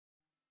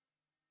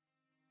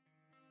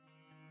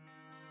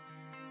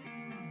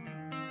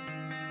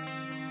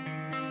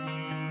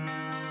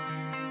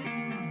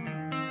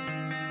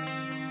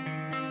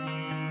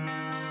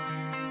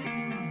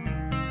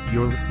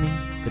You're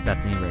listening to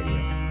Bethany Radio.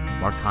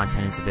 More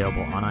content is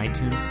available on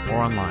iTunes or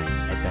online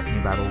at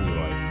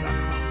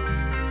BethanyBibleLeroy.com.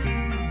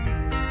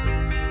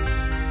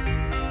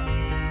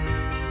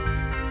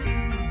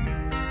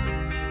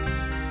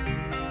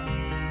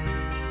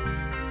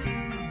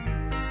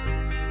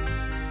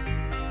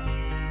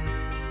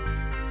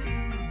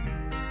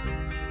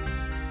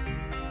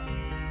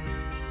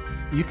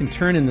 You can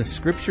turn in the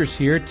scriptures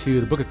here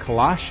to the book of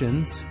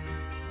Colossians.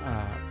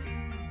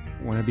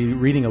 We're going to be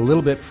reading a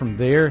little bit from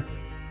there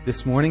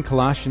this morning,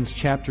 Colossians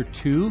chapter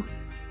 2.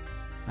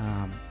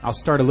 I'll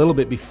start a little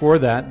bit before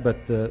that,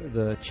 but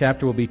the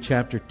chapter will be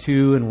chapter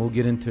 2, and we'll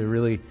get into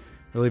really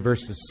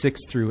verses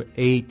 6 through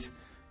 8.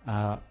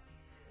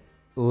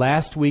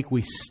 Last week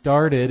we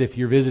started, if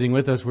you're visiting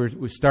with us,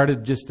 we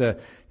started just a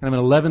kind of an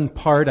 11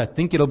 part, I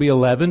think it'll be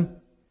 11.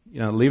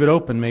 Leave it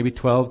open, maybe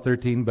 12,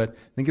 13, but I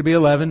think it'll be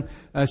 11,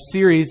 a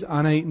series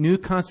on a new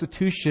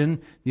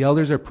constitution the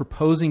elders are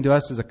proposing to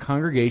us as a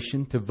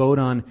congregation to vote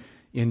on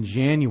in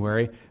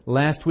January.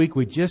 Last week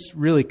we just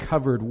really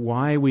covered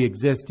why we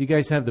exist. You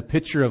guys have the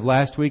picture of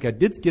last week. I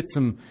did get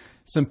some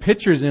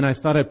pictures in. I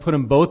thought I'd put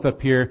them both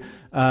up here.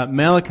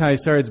 Malachi,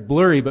 sorry it's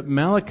blurry, but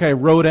Malachi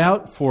wrote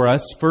out for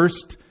us 1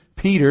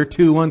 Peter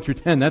 2, 1 through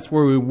 10. That's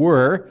where we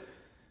were.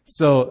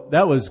 So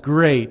that was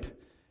great.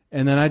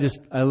 And then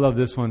I love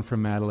this one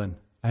from Madeline.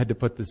 I had to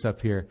put this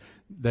up here,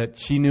 that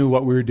she knew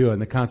what we were doing,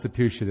 the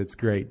Constitution. It's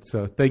great.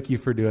 So thank you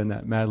for doing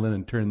that, Madeline,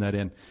 and turning that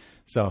in.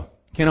 So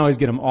can't always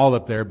get them all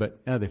up there,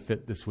 but they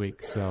fit this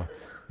week. So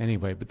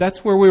anyway, but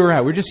that's where we were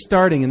at. We're just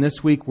starting, and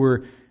this week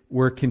we're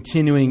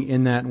continuing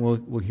in that, and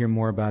we'll hear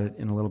more about it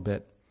in a little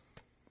bit.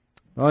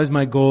 Always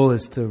my goal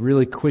is to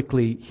really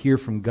quickly hear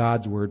from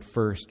God's Word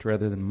first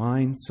rather than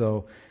mine.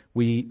 So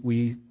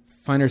we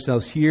find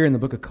ourselves here in the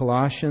book of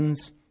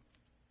Colossians.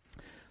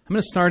 I'm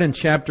going to start in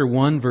chapter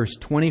 1, verse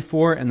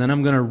 24, and then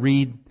I'm going to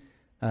read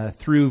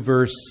through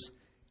verse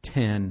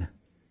 10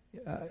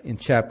 in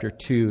chapter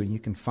 2, and you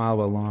can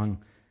follow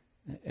along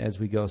as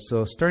we go.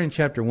 So starting in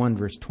chapter 1,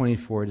 verse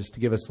 24, just to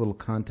give us a little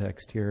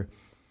context here.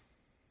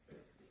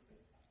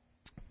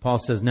 Paul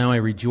says, "Now I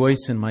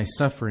rejoice in my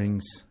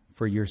sufferings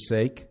for your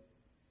sake,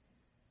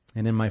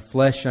 and in my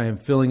flesh I am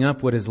filling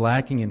up what is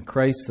lacking in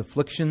Christ's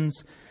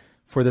afflictions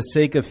for the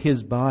sake of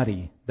His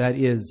body, that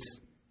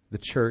is, the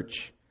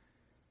church,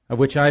 of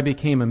which I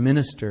became a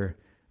minister,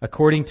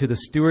 according to the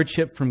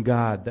stewardship from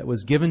God that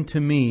was given to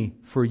me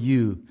for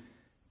you,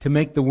 to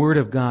make the word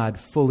of God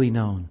fully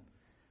known,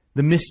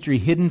 the mystery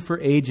hidden for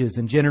ages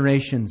and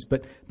generations,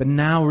 but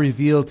now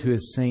revealed to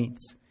His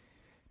saints.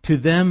 To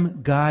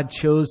them God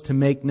chose to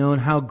make known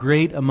how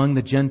great among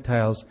the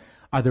Gentiles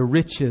are the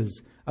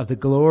riches of the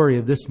glory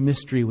of this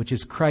mystery, which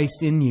is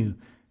Christ in you,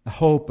 the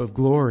hope of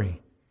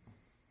glory.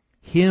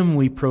 Him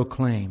we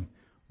proclaim,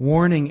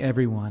 warning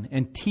everyone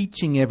and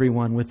teaching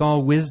everyone with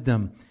all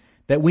wisdom,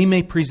 that we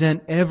may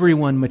present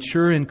everyone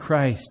mature in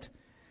Christ.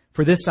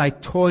 For this I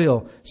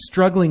toil,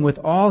 struggling with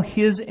all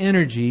His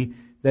energy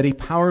that He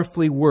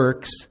powerfully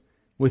works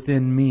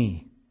within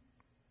me.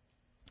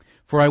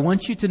 For I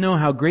want you to know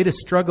how great a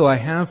struggle I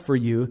have for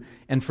you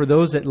and for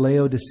those at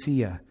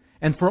Laodicea,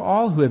 and for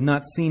all who have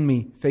not seen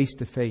me face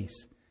to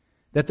face,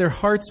 that their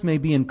hearts may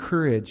be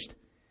encouraged,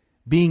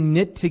 being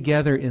knit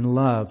together in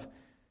love,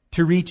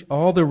 to reach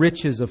all the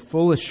riches of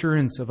full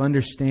assurance of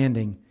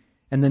understanding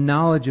and the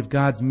knowledge of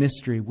God's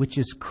mystery, which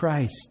is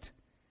Christ,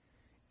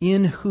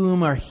 in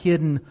whom are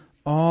hidden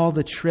all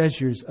the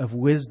treasures of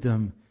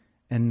wisdom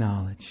and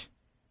knowledge.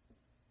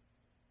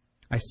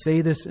 I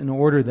say this in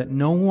order that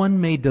no one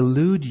may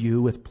delude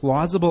you with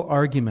plausible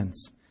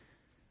arguments.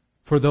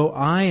 For though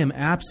I am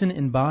absent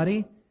in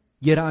body,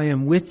 yet I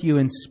am with you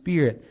in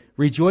spirit,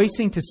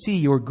 rejoicing to see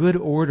your good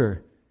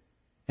order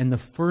and the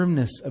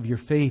firmness of your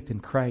faith in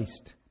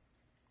Christ.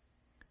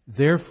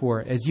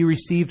 Therefore, as you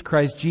received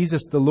Christ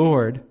Jesus the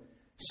Lord,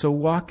 so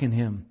walk in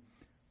Him,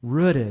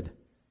 rooted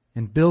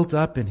and built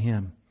up in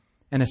Him,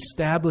 and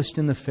established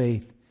in the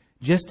faith,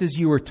 just as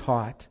you were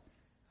taught,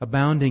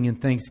 abounding in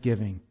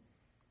thanksgiving.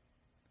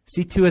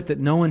 See to it that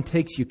no one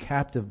takes you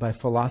captive by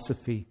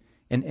philosophy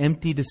and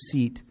empty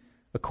deceit,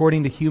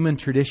 according to human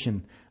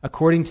tradition,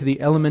 according to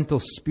the elemental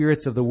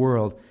spirits of the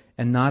world,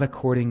 and not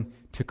according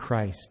to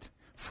Christ.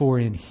 For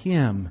in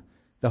Him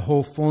the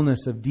whole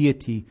fullness of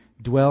deity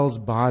dwells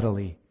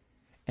bodily,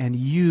 and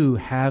you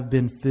have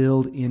been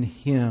filled in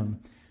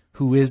Him,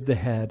 who is the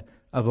head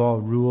of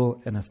all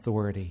rule and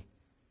authority."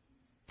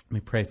 Let me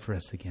pray for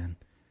us again.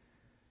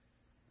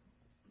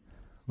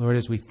 Lord,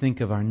 as we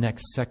think of our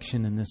next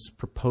section in this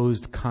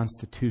proposed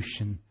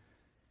constitution,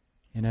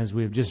 and as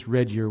we've just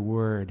read your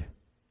word,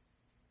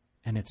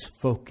 and its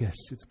focus,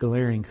 its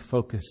glaring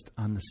focused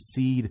on the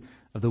seed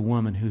of the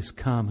woman who's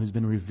come, who's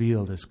been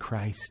revealed as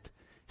Christ,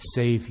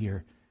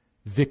 Savior,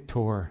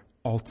 Victor,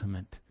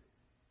 ultimate,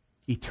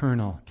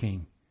 eternal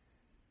King.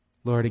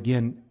 Lord,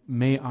 again,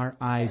 may our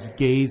eyes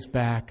gaze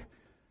back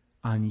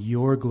on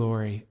your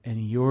glory and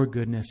your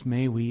goodness.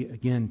 May we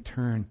again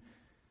turn.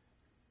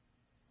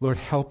 Lord,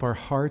 help our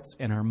hearts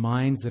and our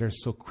minds that are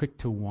so quick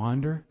to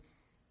wander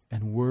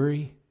and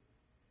worry.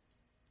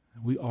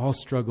 We all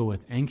struggle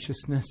with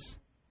anxiousness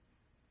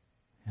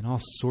and all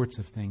sorts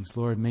of things.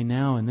 Lord, may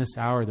now in this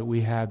hour that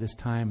we have, this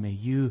time, may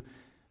you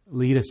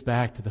lead us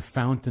back to the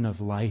fountain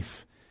of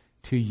life,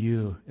 to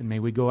you. And may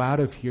we go out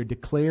of here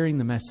declaring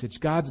the message,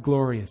 God's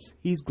glorious.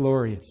 He's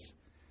glorious.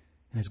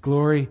 And His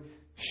glory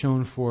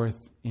shone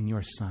forth in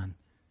your Son.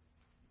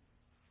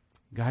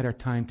 Guide our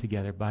time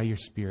together by your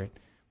Spirit.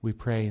 We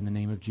pray in the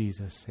name of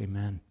Jesus.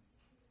 Amen.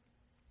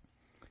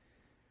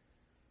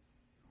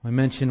 I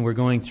mentioned we're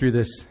going through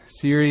this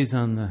series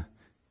on the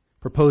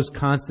proposed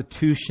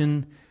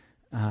Constitution.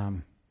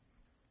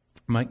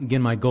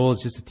 My goal is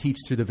just to teach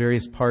through the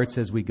various parts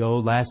as we go.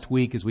 Last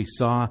week, as we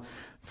saw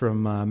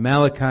from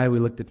Malachi, we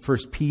looked at 1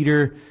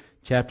 Peter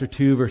chapter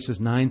 2,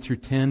 verses 9 through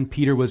 10.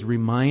 Peter was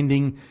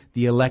reminding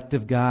the elect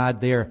of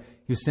God there.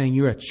 He was saying,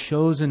 you're a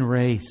chosen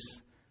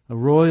race, a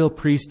royal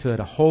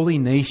priesthood, a holy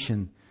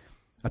nation,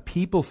 a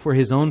people for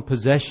His own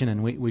possession.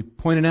 And we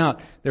pointed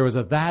out there was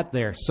a that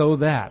there, so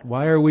that.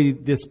 Why are we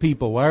this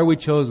people? Why are we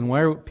chosen? Why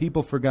are we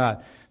people for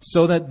God?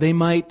 So that they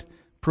might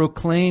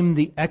proclaim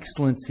the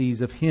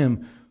excellencies of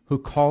Him who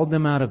called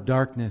them out of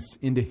darkness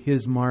into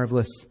His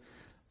marvelous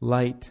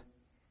light.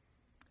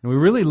 And we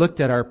really looked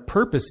at our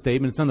purpose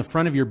statement. It's on the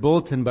front of your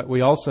bulletin, but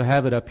we also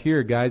have it up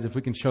here, guys, if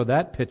we can show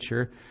that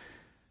picture.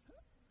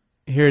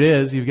 Here it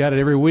is. You've got it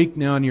every week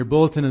now on your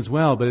bulletin as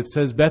well, but it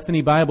says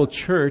Bethany Bible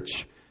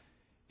Church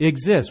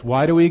exists.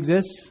 Why do we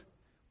exist?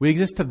 We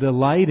exist to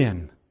delight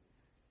in,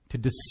 to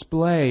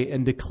display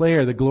and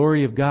declare the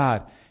glory of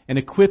God, and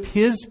equip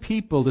His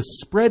people to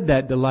spread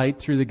that delight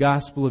through the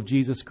gospel of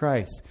Jesus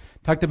Christ.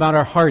 Talked about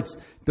our hearts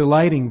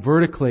delighting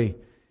vertically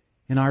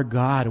in our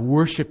God,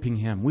 worshiping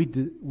Him.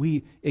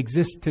 We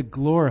exist to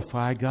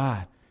glorify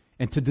God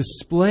and to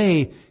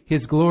display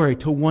His glory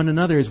to one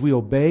another as we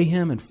obey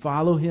Him and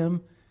follow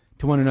Him,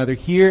 to one another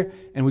here,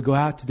 and we go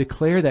out to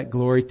declare that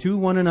glory to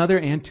one another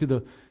and to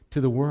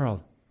the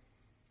world.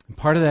 And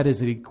part of that is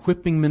an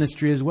equipping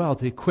ministry as well,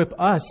 to equip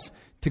us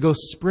to go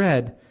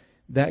spread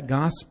that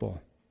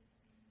gospel.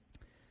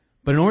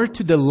 But in order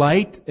to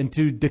delight and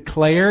to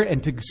declare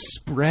and to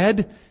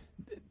spread,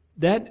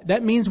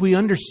 that means we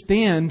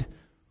understand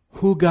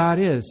who God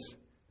is.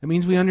 It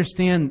means we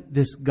understand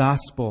this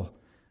gospel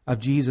of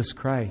Jesus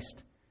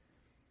Christ.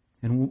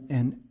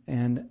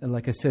 And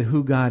like I said,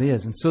 who God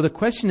is. And so the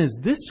question is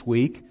this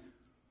week,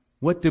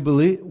 what do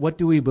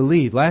we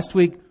believe? Last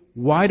week,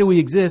 why do we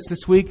exist?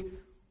 This week,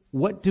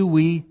 what do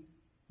we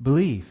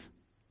believe?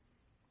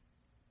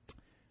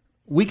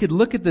 We could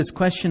look at this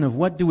question of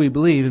what do we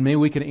believe, and maybe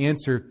we could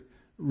answer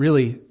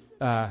really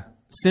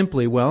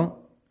simply.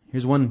 Well,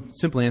 here's one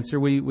simple answer.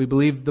 We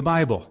believe the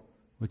Bible.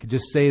 We could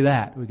just say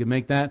that. We could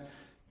make that,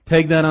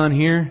 tag that on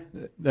here.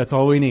 That's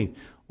all we need.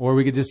 Or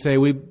we could just say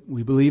we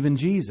believe in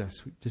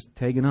Jesus. Just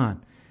tag it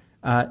on.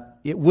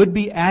 It would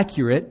be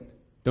accurate.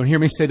 Don't hear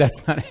me say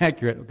that's not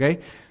accurate, okay?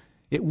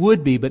 It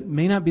would be, but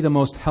may not be the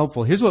most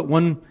helpful. Here's what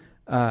one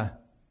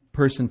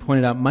person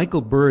pointed out.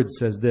 Michael Bird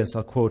says this.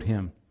 I'll quote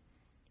him.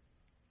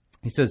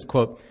 He says,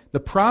 quote, "The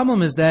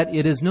problem is that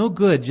it is no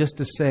good just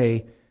to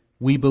say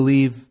we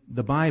believe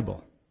the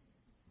Bible."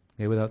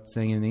 Okay, without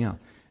saying anything else.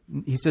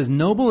 He says,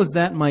 noble as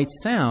that might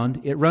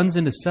sound, it runs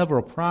into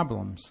several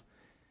problems.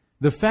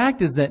 The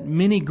fact is that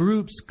many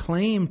groups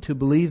claim to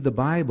believe the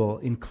Bible,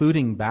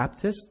 including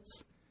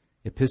Baptists,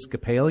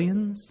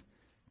 Episcopalians,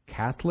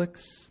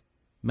 Catholics,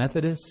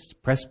 Methodists,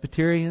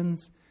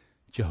 Presbyterians,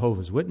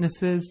 Jehovah's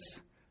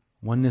Witnesses,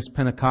 Oneness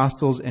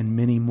Pentecostals, and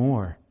many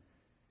more.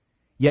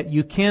 Yet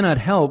you cannot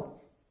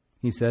help,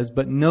 he says,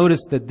 but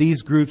notice that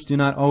these groups do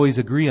not always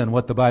agree on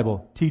what the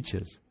Bible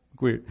teaches.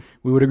 We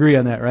would agree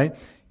on that, right?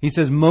 He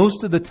says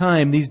most of the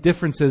time these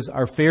differences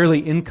are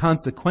fairly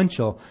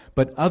inconsequential,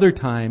 but other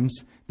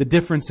times the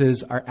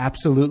differences are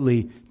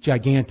absolutely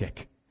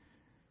gigantic.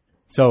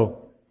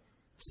 So,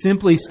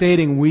 simply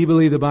stating we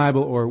believe the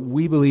Bible or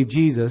we believe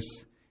Jesus,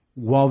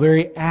 while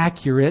very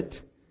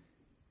accurate,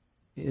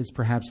 is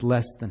perhaps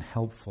less than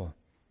helpful.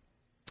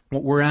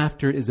 What we're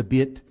after is a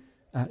bit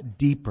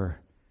deeper.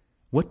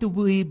 What do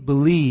we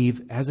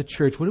believe as a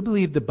church? What do we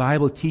believe the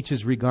Bible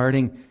teaches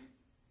regarding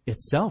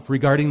itself,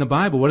 regarding the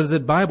Bible? What does the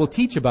Bible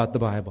teach about the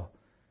Bible?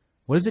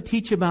 What does it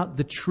teach about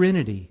the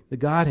Trinity, the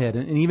Godhead,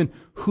 and even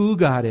who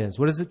God is?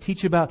 What does it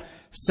teach about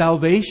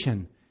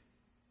salvation?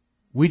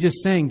 We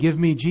just saying, give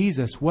me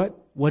Jesus. What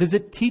does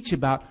it teach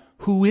about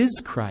who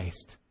is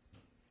Christ?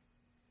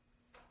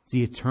 Is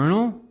He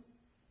eternal?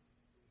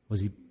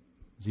 Was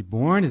He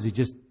born? Is He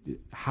just...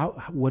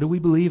 What do we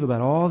believe about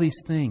all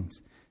these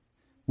things?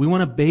 We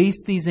want to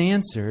base these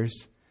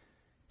answers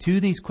to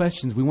these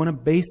questions. We want to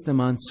base them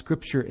on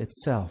Scripture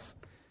itself.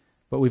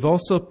 But we've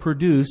also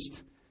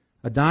produced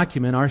a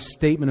document, our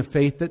statement of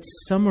faith, that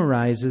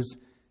summarizes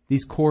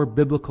these core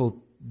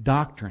biblical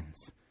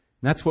doctrines.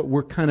 And that's what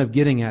we're kind of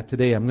getting at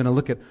today. I'm going to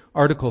look at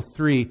Article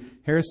 3.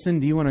 Harrison,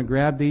 do you want to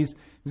grab these?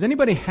 Does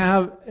anybody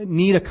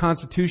need a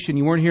constitution?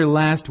 You weren't here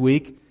last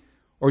week,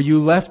 or you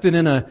left it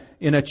in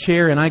a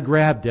chair and I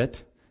grabbed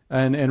it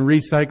and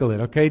recycled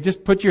it, okay?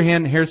 Just put your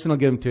hand, Harrison will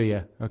give them to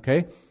you,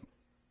 okay?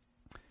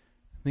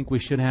 I think we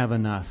should have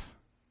enough.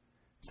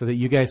 so that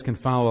you guys can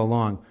follow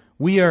along.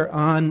 We are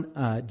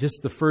on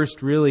just the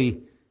first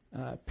really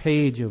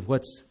page of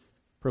what's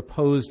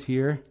proposed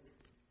here.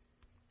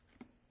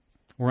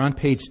 We're on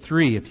page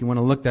 3. If you want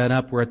to look that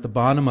up, we're at the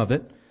bottom of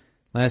it.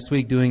 Last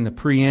week doing the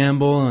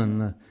preamble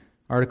and the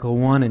Article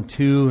 1 and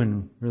 2,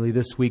 and really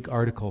this week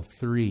Article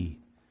 3.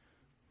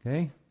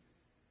 Okay?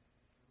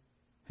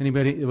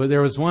 Anybody? Well,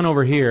 there was one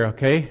over here,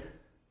 okay?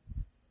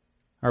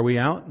 Are we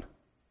out?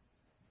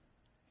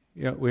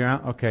 Yeah, we're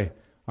out? Okay.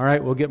 All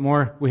right, we'll get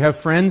more. We have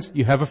friends?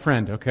 You have a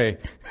friend. Okay.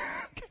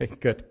 Okay,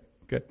 good.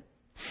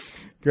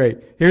 Great.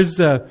 Here's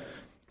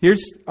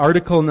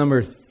article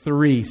number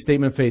 3,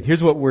 Statement of Faith.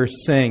 Here's what we're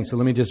saying, so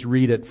let me just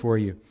read it for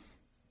you.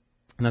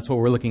 And that's what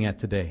we're looking at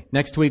today.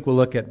 Next week we'll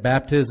look at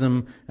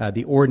baptism,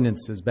 the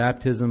ordinances,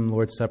 baptism,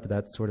 Lord's Supper,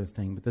 that sort of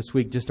thing. But this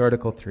week, just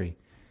article 3. It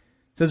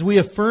says, we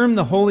affirm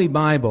the Holy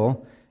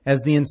Bible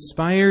as the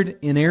inspired,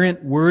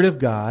 inerrant Word of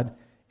God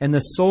and the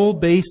sole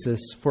basis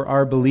for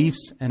our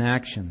beliefs and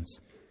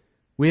actions.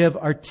 We have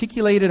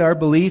articulated our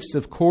beliefs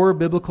of core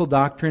biblical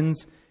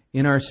doctrines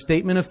in our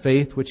statement of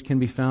faith, which can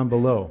be found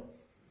below.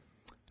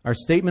 Our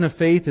statement of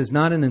faith is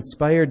not an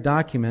inspired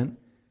document,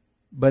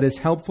 but is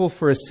helpful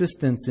for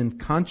assistance in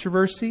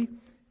controversy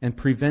and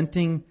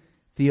preventing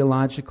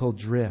theological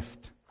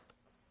drift.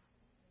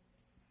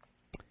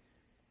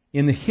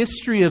 In the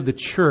history of the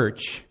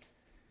church,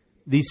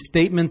 these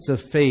statements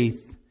of faith,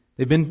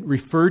 they've been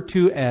referred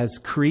to as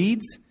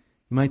creeds.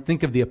 You might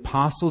think of the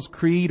Apostles'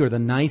 Creed or the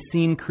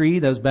Nicene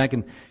Creed. That was back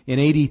in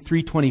AD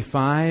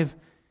 325. You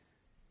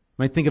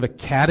might think of a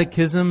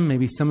catechism.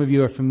 Maybe some of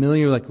you are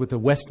familiar with the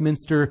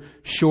Westminster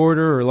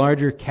Shorter or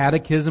Larger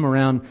Catechism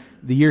around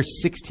the year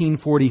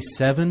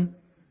 1647.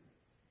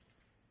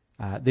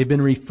 They've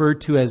been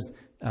referred to as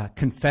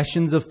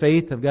confessions of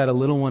faith. I've got a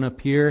little one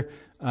up here.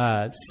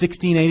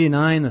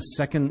 1689, the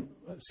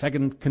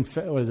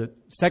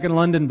Second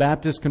London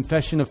Baptist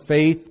Confession of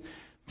Faith.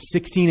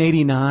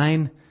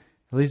 1689.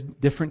 All these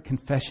different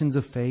confessions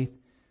of faith.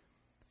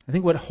 I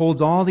think what holds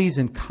all these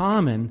in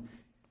common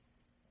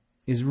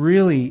is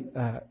really,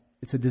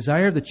 it's a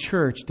desire of the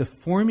church to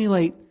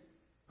formulate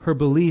her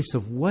beliefs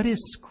of what is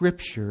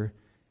Scripture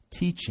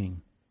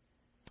teaching.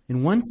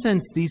 In one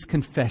sense, these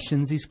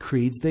confessions, these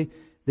creeds, they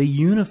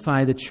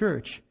unify the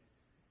church.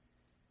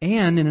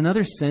 And in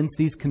another sense,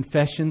 these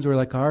confessions, or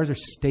like ours, are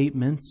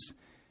statements,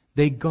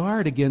 they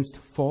guard against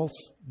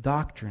false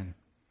doctrine.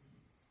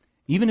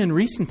 Even in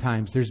recent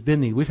times, there's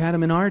been we've had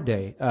them in our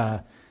day.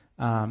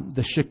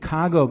 The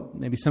Chicago,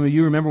 maybe some of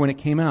you remember when it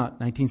came out,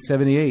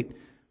 1978. I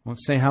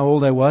won't say how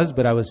old I was,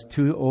 but I was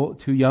too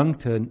young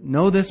to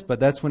know this, but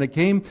that's when it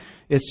came.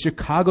 It's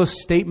Chicago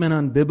Statement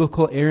on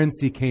Biblical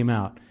Errancy came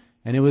out.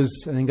 And it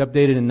was, I think,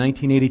 updated in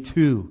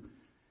 1982.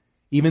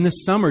 Even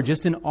this summer,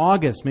 just in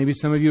August, maybe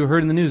some of you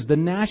heard in the news, the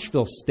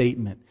Nashville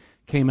Statement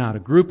came out. A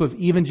group of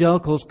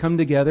evangelicals come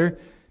together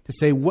to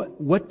say,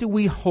 what do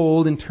we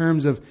hold in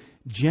terms of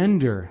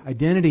gender,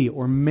 identity,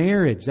 or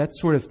marriage, that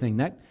sort of thing.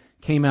 That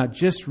came out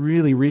just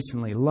really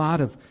recently. A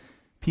lot of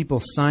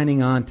people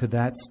signing on to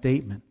that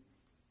statement.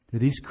 There are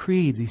these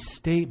creeds, these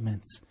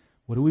statements.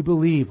 What do we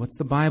believe? What's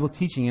the Bible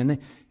teaching? And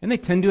they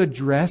tend to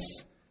address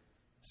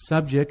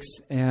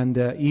subjects and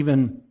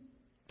even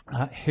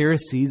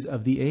heresies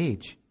of the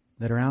age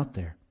that are out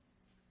there.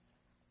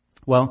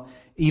 Well,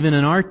 even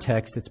in our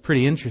text, it's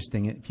pretty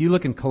interesting. If you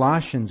look in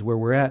Colossians, where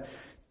we're at,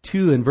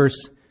 2 in verse...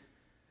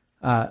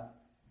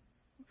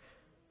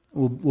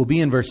 We'll be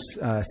in verse,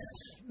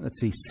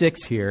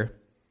 6 here.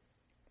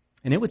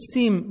 And it would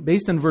seem,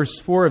 based on verse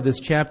 4 of this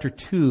chapter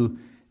 2,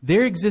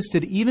 there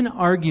existed even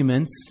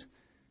arguments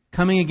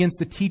coming against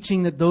the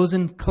teaching that those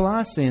in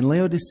Colossae and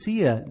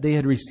Laodicea they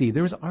had received.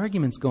 There was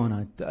arguments going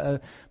on.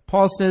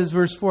 Paul says,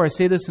 verse 4, I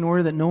say this in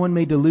order that no one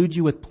may delude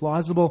you with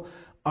plausible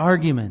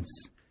arguments.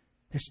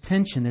 There's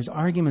tension, there's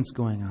arguments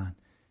going on.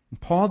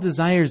 And Paul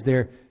desires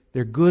their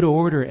good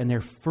order and their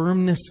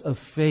firmness of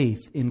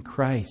faith in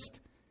Christ.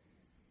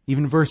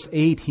 Even verse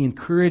 8, he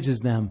encourages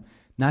them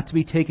not to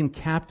be taken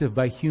captive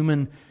by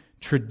human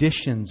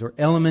traditions or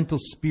elemental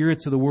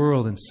spirits of the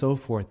world and so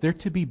forth. They're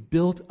to be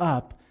built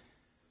up,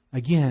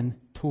 again,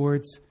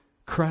 towards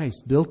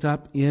Christ. Built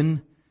up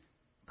in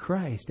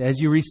Christ. As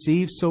you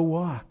receive, so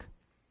walk.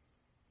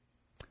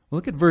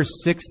 Look at verse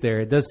 6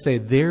 there. It does say,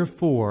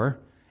 therefore,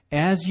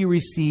 as you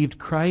received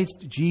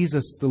Christ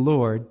Jesus the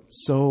Lord,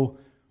 so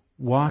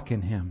walk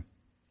in Him.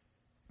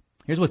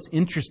 Here's what's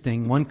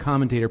interesting. One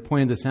commentator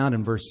pointed this out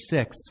in verse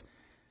 6.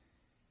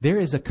 There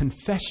is a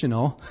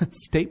confessional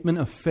statement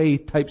of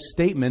faith type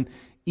statement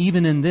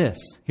even in this.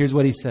 Here's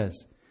what he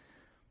says.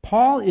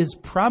 Paul is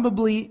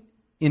probably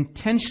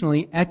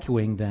intentionally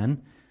echoing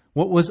then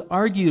what was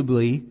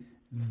arguably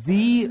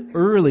the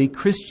early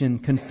Christian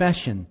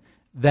confession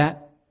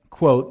that,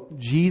 quote,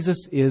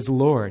 Jesus is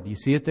Lord. You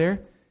see it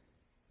there?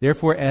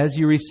 Therefore, as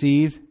you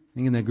receive, I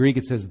think in the Greek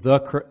it says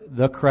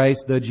the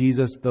Christ, the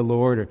Jesus, the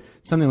Lord, or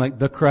something like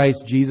the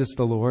Christ, Jesus,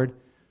 the Lord.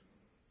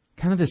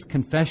 Kind of this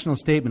confessional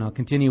statement. I'll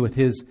continue with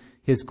his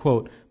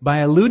quote. By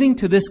alluding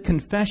to this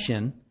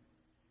confession,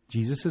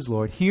 Jesus is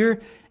Lord,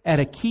 here at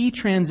a key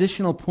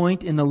transitional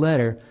point in the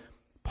letter,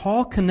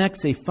 Paul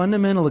connects a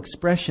fundamental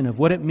expression of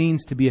what it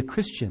means to be a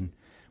Christian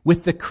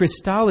with the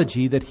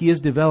Christology that he has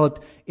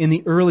developed in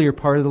the earlier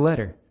part of the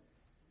letter.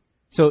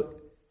 So,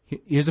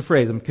 here's a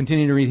phrase. I'm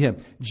continuing to read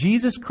him.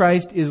 Jesus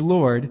Christ is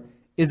Lord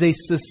is a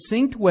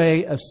succinct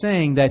way of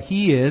saying that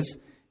He is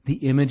the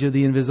image of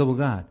the invisible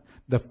God,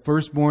 the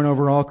firstborn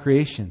over all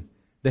creation,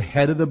 the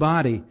head of the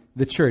body,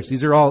 the church.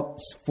 These are all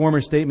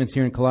former statements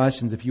here in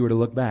Colossians if you were to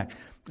look back.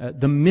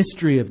 The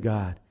mystery of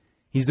God.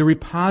 He's the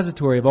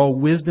repository of all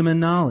wisdom and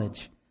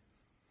knowledge.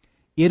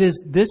 It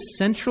is this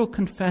central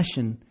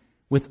confession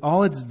with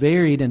all its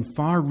varied and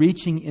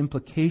far-reaching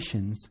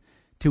implications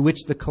to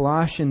which the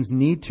Colossians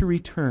need to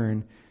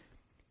return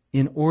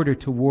in order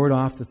to ward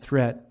off the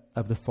threat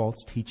of the false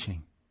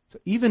teaching. So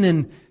even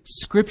in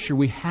Scripture,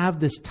 we have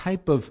this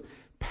type of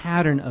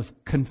pattern of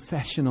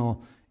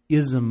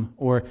confessionalism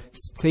or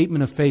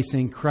statement of faith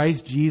saying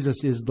Christ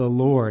Jesus is the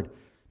Lord.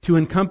 To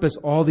encompass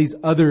all these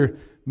other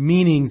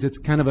meanings, it's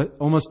kind of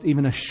almost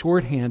even a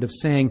shorthand of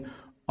saying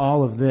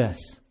all of this.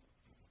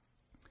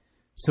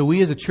 So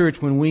we as a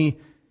church, when we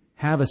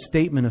have a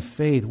statement of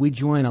faith, we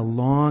join a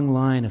long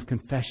line of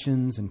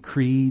confessions and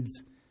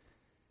creeds,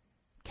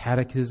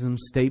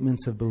 catechisms,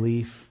 statements of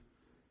belief,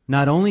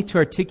 not only to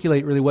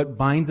articulate really what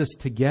binds us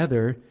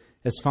together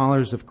as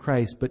followers of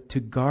Christ, but to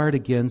guard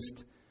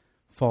against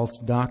false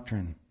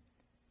doctrine.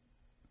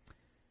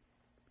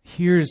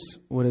 Here's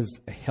what is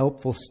a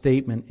helpful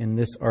statement in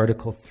this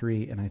Article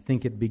 3, and I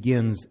think it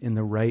begins in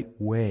the right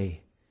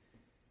way.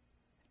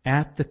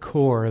 At the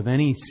core of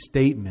any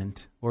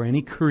statement or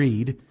any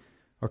creed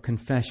or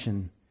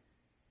confession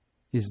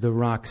is the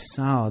rock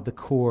solid. The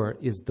core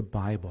is the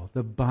Bible.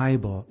 The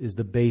Bible is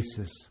the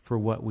basis for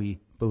what we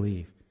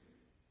believe.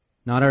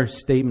 Not our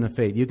statement of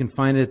faith. You can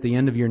find it at the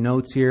end of your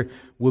notes here.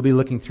 We'll be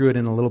looking through it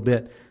in a little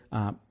bit.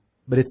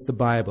 But it's the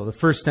Bible. The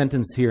first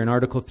sentence here in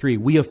Article 3,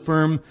 we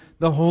affirm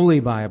the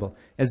Holy Bible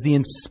as the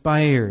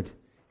inspired,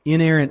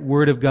 inerrant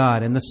Word of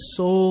God and the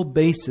sole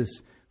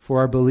basis for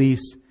our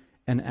beliefs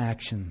and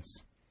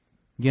actions.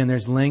 Again,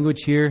 there's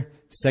language here,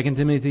 2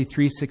 Timothy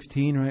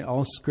 3:16, right?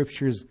 All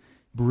Scripture is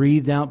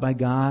breathed out by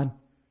God,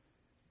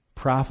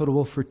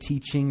 profitable for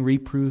teaching,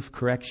 reproof,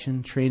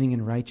 correction, training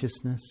in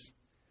righteousness.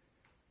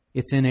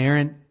 It's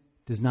inerrant,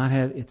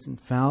 it's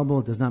infallible,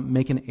 it does not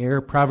make an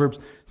error. Proverbs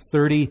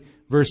 30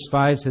 verse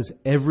 5 says,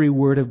 every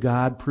word of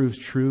God proves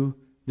true.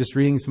 Just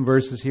reading some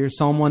verses here.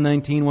 Psalm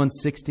 119,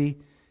 160.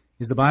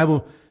 Is the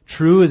Bible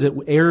true? Is it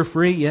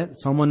error-free? Yeah.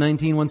 Psalm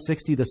 119,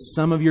 160. The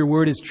sum of your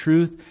word is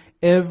truth.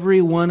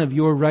 Every one of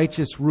your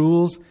righteous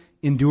rules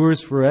endures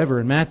forever.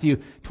 And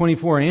Matthew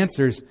 24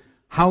 answers,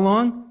 how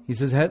long? He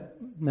says,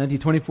 Matthew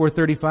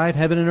 24:35,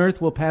 heaven and earth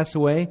will pass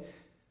away,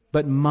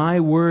 but my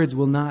words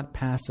will not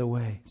pass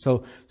away.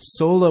 So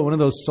sola, one of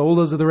those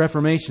solas of the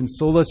Reformation,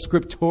 sola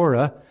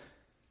scriptura,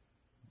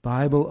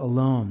 Bible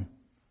alone.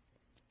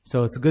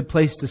 So it's a good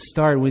place to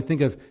start. When we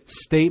think of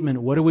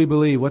statement, what do we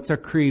believe? What's our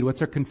creed?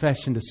 What's our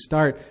confession? To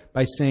start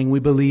by saying we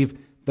believe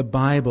the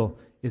Bible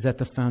is at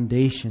the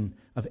foundation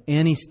of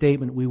any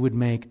statement we would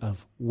make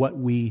of what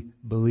we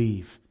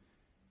believe.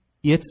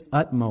 Its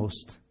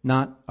utmost,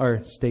 not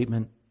our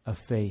statement of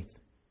faith.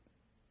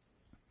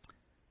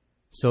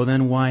 So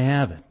then why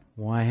have it?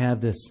 Why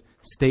have this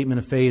statement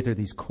of faith or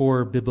these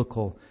core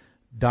biblical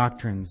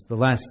doctrines? The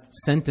last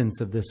sentence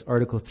of this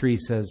Article 3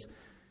 says,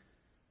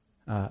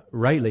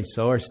 rightly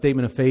so, our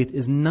statement of faith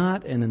is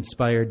not an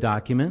inspired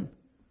document,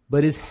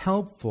 but is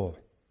helpful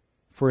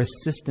for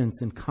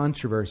assistance in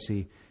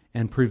controversy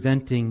and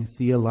preventing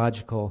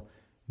theological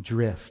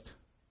drift.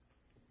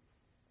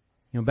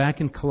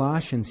 Back in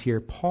Colossians here,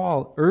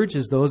 Paul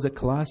urges those at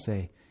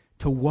Colossae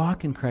to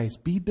walk in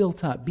Christ, be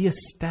built up, be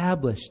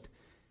established,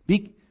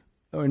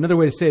 or another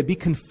way to say it, be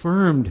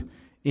confirmed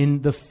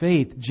in the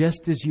faith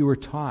just as you were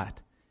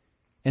taught.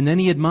 And then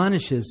he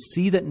admonishes,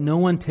 see that no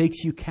one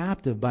takes you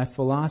captive by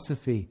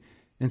philosophy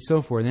and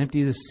so forth,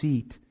 empty the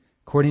seat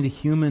according to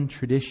human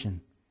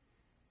tradition.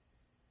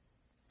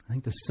 I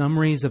think the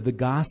summaries of the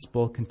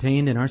gospel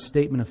contained in our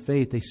statement of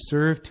faith, they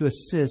serve to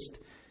assist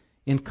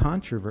in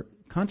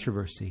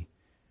controversy.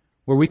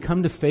 Where we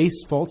come to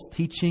face false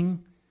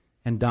teaching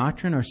and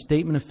doctrine, our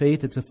statement of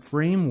faith, it's a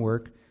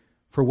framework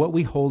for what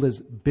we hold as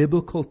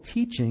biblical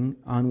teaching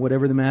on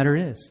whatever the matter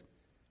is.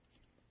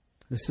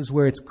 This is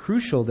where it's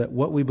crucial that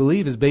what we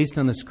believe is based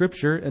on the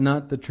Scripture and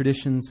not the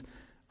traditions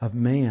of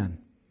man.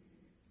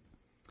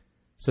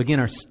 So again,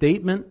 our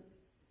statement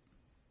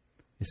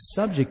is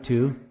subject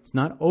to, it's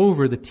not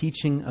over the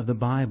teaching of the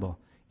Bible.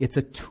 It's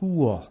a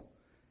tool.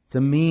 It's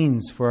a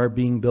means for our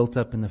being built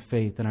up in the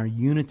faith and our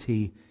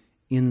unity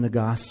in the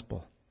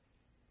gospel.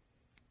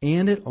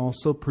 And it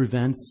also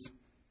prevents,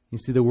 you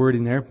see the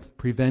wording there,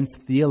 prevents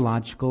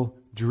theological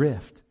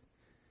drift.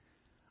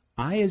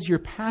 As your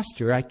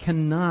pastor, I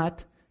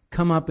cannot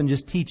come up and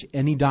just teach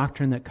any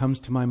doctrine that comes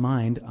to my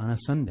mind on a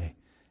Sunday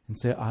and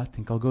say, I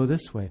think I'll go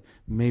this way.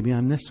 Maybe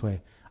I'm this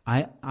way.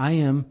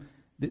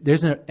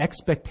 There's an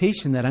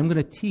expectation that I'm going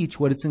to teach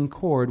what is in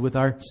accord with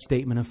our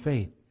statement of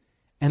faith.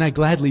 And I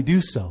gladly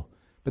do so.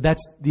 But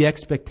that's the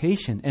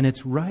expectation, and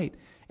it's right.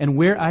 And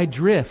where I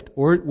drift,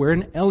 or where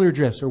an elder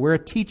drifts, or where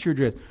a teacher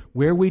drifts,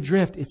 where we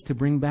drift, it's to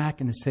bring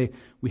back and to say,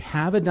 we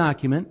have a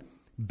document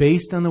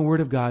based on the Word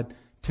of God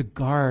to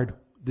guard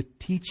the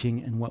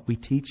teaching and what we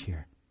teach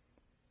here.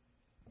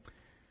 I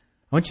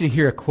want you to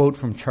hear a quote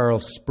from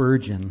Charles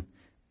Spurgeon.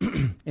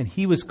 And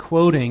he was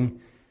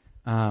quoting,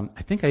 I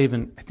think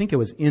it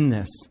was in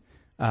this.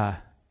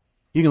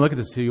 You can look at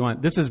this if you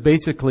want. This is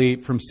basically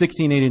from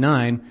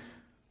 1689,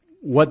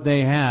 what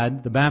they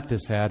had, the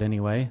Baptists had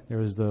anyway. There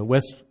was the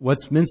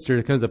Westminster,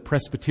 because of the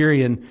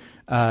Presbyterian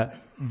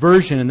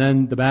version, and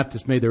then the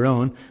Baptists made their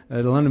own,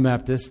 the London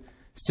Baptists,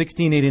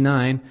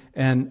 1689.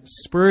 And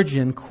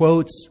Spurgeon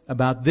quotes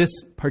about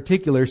this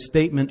particular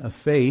statement of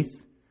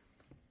faith.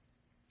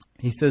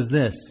 He says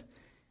this.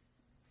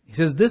 He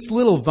says, "This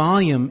little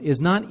volume is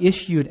not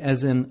issued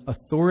as an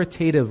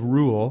authoritative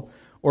rule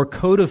or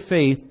code of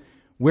faith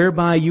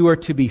whereby you are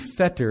to be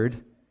fettered,"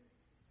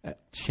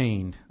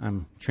 chained,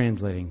 I'm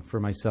translating for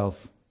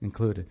myself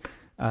included.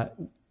 So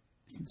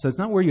it's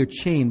not where you're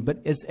chained,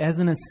 but it's as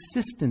an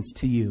assistance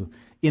to you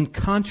in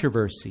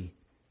controversy,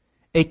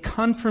 a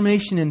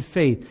confirmation in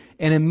faith,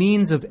 and a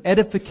means of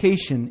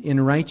edification in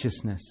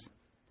righteousness.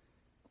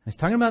 He's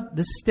talking about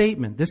this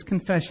statement, this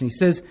confession. He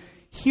says,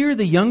 "Here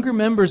the younger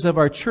members of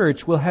our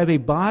church will have a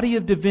body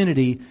of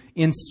divinity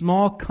in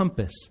small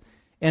compass,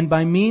 and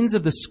by means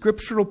of the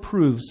scriptural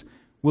proofs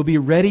will be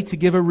ready to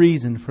give a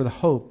reason for the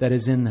hope that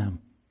is in them."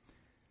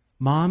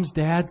 Moms,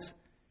 dads,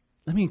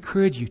 let me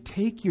encourage you,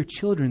 take your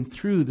children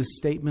through the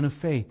statement of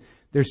faith.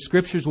 There's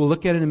scriptures, we'll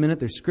look at it in a minute.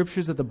 There's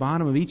scriptures at the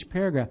bottom of each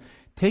paragraph.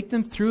 Take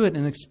them through it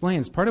and explain.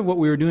 It's part of what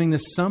we were doing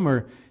this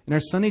summer in our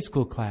Sunday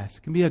school class.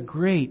 It can be a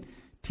great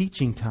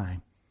teaching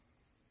time.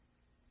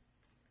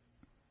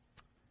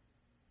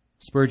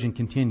 Spurgeon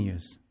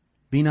continues,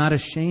 "Be not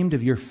ashamed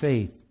of your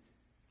faith.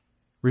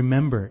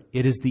 Remember,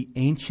 it is the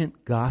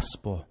ancient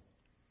gospel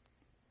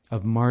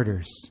of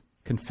martyrs,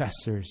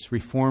 confessors,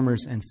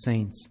 reformers, and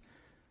saints.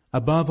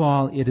 Above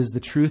all, it is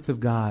the truth of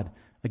God,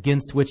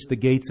 against which the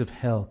gates of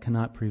hell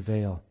cannot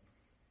prevail.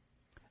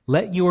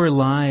 Let your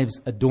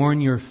lives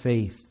adorn your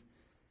faith.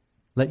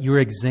 Let your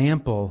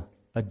example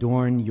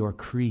adorn your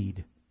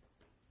creed."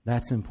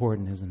 That's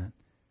important, isn't it?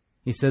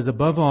 He says,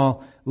 above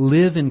all,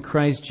 live in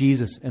Christ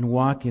Jesus and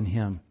walk in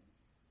Him,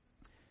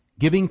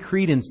 giving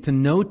credence to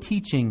no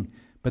teaching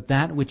but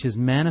that which is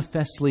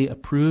manifestly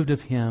approved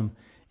of Him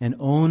and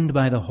owned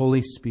by the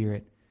Holy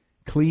Spirit.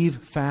 Cleave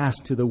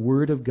fast to the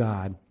Word of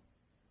God,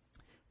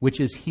 which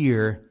is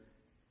here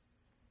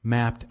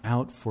mapped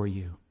out for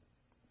you.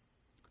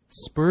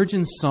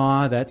 Spurgeon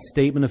saw that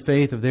statement of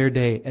faith of their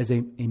day as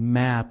a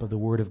map of the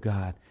Word of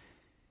God.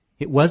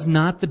 It was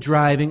not the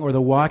driving or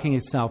the walking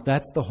itself.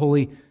 That's the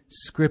Holy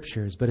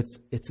Scriptures, but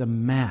it's a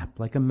map.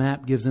 Like a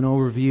map gives an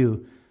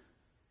overview.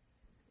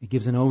 It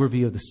gives an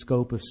overview of the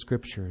scope of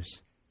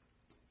Scriptures.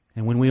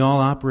 And when we all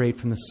operate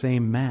from the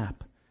same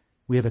map,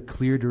 we have a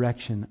clear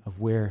direction of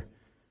where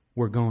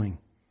we're going.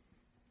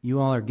 You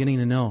all are getting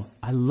to know,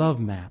 I love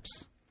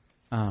maps.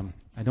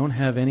 I don't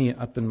have any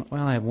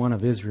I have one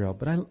of Israel,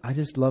 but I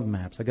just love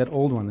maps. I got an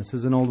old one. This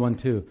is an old one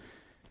too.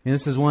 And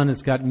this is one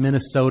that's got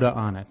Minnesota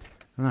on it.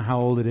 I don't know how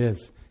old it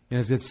is.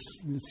 It's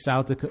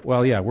South Dakota.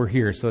 Well, yeah, we're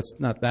here, so it's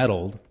not that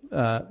old.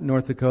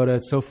 North Dakota,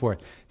 and so forth.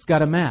 It's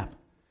got a map.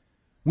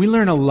 We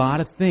learn a lot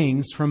of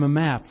things from a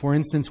map. For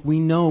instance, we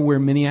know where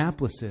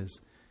Minneapolis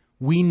is.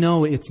 We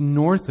know it's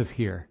north of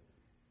here.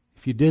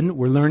 If you didn't,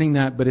 we're learning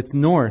that, but it's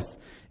north.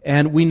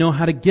 And we know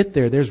how to get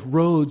there. There's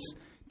roads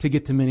to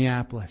get to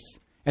Minneapolis.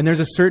 And there's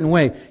a certain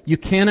way. You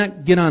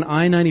cannot get on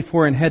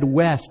I-94 and head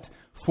west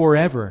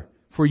forever,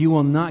 for you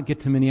will not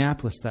get to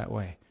Minneapolis that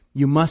way.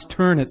 You must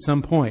turn at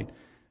some point,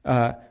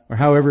 or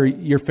however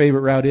your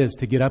favorite route is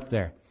to get up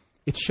there.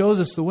 It shows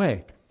us the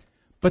way.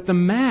 But the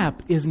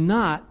map is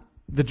not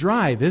the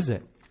drive, is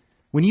it?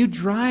 When you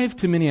drive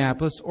to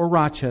Minneapolis or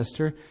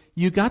Rochester,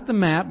 you got the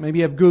map, maybe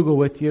you have Google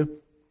with you,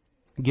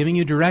 giving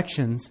you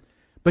directions,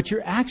 but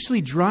you're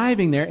actually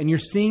driving there and you're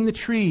seeing the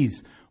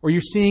trees, or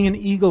you're seeing an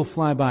eagle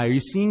fly by, or you're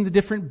seeing the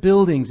different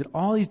buildings and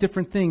all these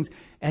different things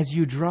as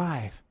you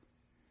drive.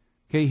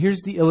 Okay,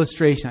 here's the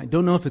illustration. I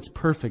don't know if it's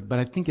perfect, but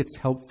I think it's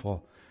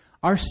helpful.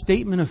 Our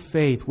statement of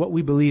faith, what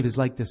we believe, is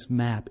like this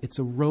map. It's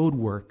a road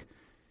work.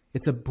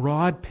 It's a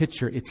broad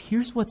picture. It's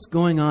here's what's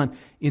going on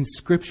in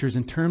Scriptures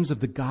in terms of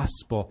the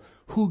gospel,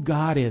 who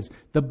God is,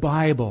 the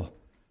Bible.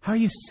 How are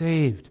you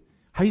saved?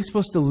 How are you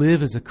supposed to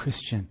live as a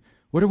Christian?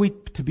 What are we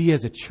to be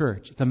as a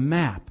church? It's a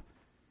map.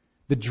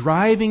 The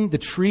driving, the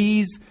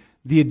trees,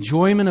 the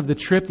enjoyment of the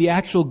trip, the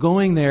actual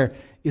going there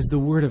is the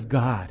Word of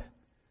God.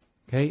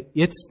 Okay?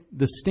 It's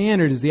the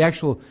standard is the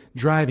actual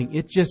driving.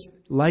 It just,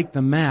 like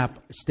the map,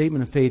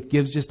 statement of faith,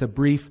 gives just a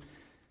brief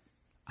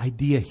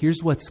idea.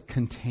 Here's what's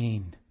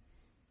contained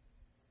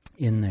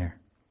in there.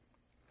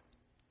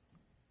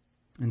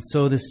 And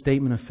so this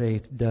statement of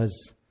faith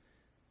does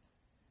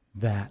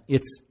that.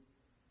 It's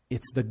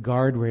the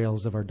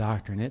guardrails of our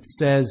doctrine. It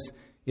says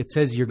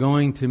you're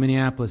going to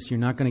Minneapolis, you're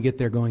not going to get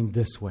there going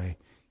this way.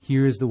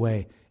 Here is the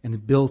way.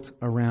 And built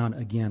around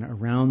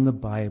the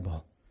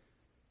Bible.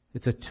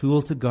 It's a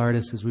tool to guard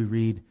us as we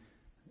read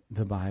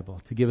the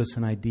Bible, to give us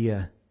an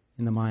idea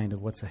in the mind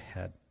of what's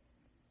ahead.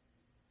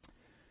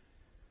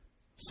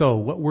 So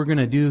what we're going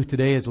to do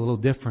today is a little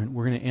different.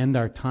 We're going to end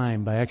our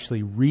time by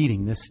actually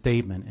reading this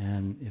statement.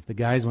 And if the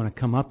guys want to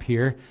come up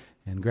here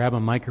and grab a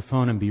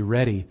microphone and be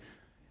ready,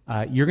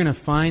 you're going to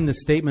find the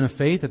statement of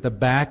faith at the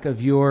back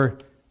of your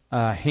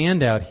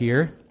handout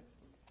here.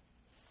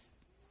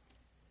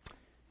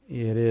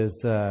 It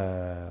is,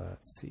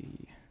 let's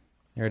see,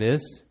 there it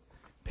is,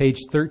 page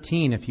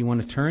 13 if you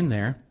want to turn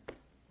there.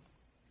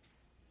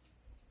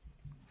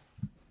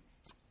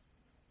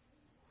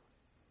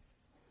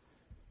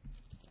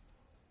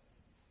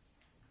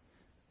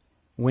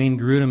 Wayne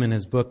Grudem, in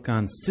his book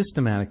on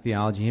systematic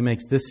theology, he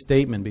makes this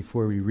statement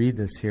before we read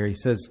this here. He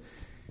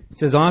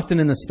says,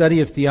 often in the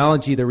study of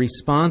theology, the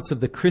response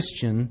of the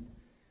Christian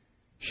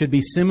should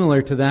be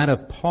similar to that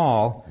of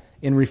Paul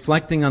in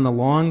reflecting on the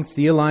long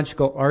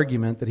theological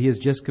argument that he has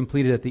just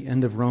completed at the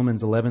end of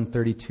Romans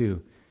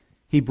 11:32.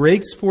 He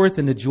breaks forth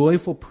into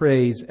joyful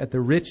praise at the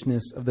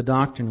richness of the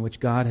doctrine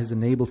which God has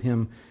enabled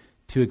him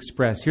to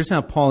express. Here's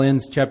how Paul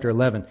ends chapter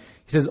 11.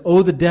 He says,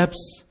 "Oh, the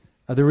depths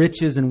of the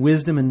riches and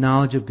wisdom and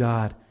knowledge of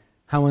God,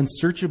 how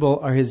unsearchable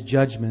are His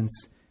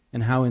judgments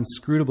and how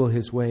inscrutable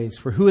His ways.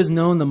 For who has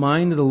known the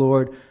mind of the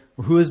Lord,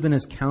 or who has been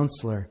His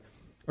counselor,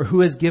 or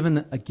who has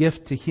given a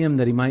gift to Him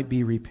that He might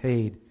be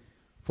repaid?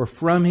 For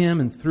from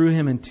Him and through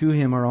Him and to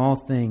Him are all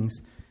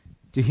things.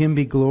 To Him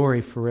be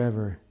glory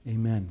forever.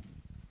 Amen."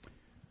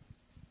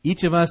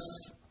 Each of us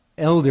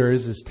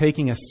elders is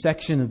taking a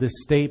section of this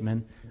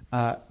statement.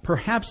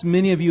 Perhaps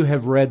many of you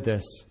have read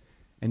this,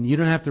 and you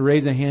don't have to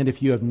raise a hand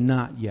if you have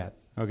not yet.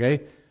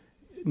 Okay?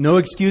 No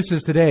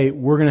excuses today.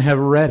 We're going to have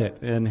read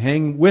it, and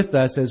hang with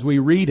us as we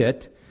read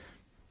it.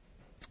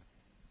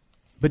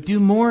 But do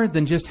more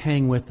than just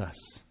hang with us.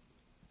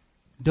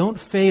 Don't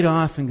fade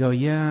off and go,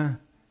 yeah,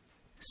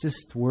 it's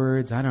just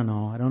words. I don't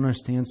know. I don't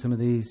understand some of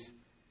these.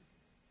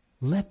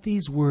 Let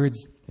these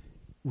words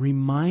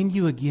remind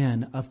you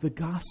again of the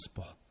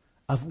gospel,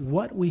 of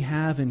what we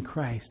have in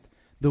Christ,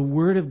 the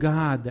Word of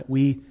God that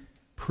we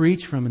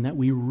preach from and that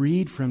we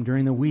read from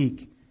during the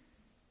week,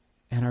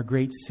 and our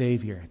great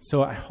Savior.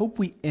 So I hope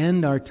we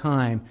end our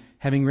time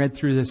having read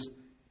through this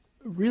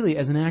really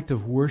as an act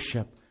of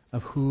worship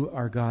of who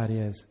our God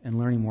is and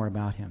learning more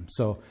about Him.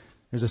 So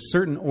there's a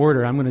certain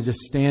order. I'm going to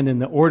just stand in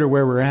the order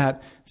where we're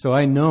at so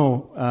I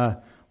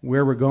know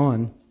where we're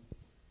going.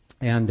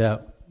 And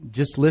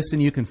just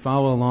listen. You can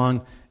follow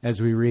along as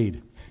we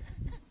read.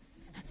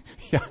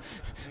 Yeah,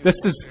 this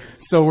is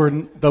so we're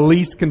the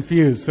least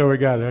confused. So we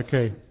got it.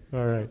 Okay.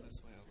 All right.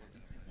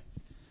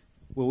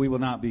 Well, we will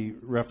not be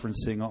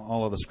referencing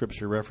all of the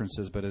scripture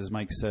references, but as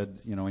Mike said,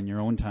 in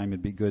your own time,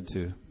 it'd be good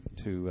to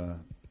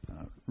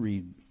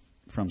read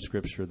from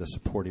Scripture the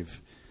supportive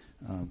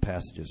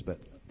passages. But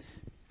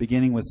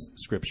beginning with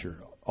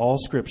Scripture, all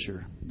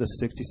Scripture, the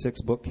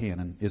 66-book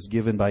canon, is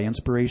given by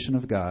inspiration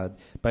of God,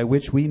 by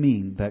which we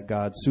mean that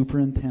God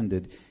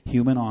superintended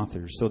human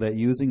authors so that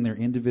using their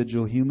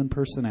individual human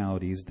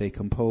personalities, they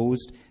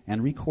composed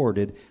and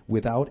recorded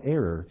without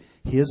error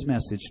His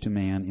message to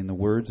man in the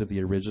words of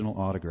the original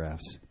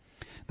autographs.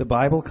 The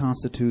Bible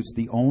constitutes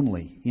the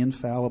only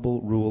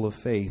infallible rule of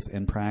faith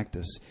and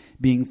practice,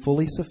 being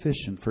fully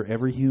sufficient for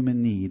every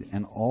human need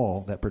and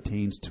all that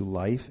pertains to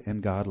life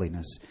and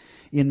godliness.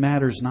 In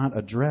matters not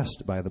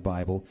addressed by the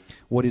Bible,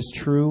 what is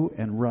true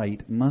and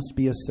right must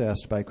be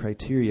assessed by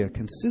criteria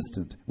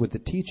consistent with the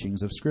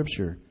teachings of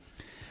Scripture.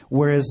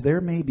 Whereas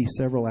there may be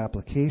several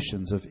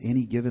applications of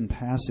any given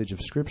passage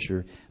of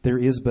Scripture, there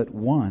is but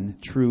one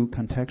true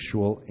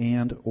contextual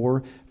and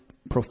or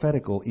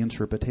prophetical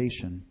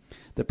interpretation.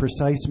 The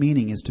precise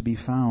meaning is to be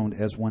found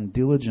as one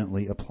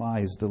diligently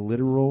applies the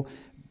literal,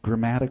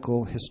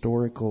 grammatical,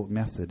 historical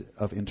method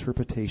of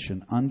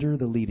interpretation under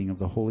the leading of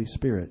the Holy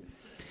Spirit.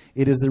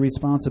 It is the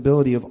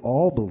responsibility of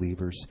all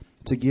believers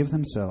to give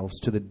themselves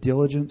to the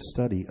diligent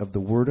study of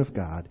the Word of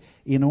God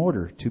in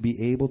order to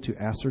be able to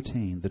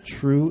ascertain the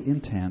true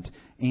intent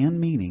and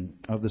meaning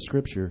of the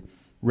Scripture,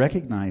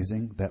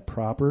 recognizing that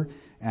proper,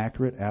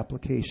 accurate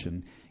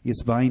application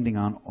is binding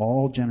on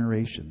all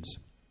generations.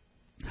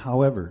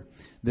 However,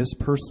 this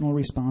personal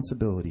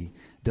responsibility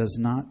does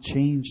not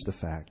change the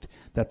fact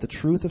that the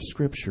truth of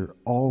Scripture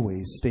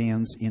always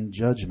stands in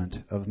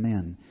judgment of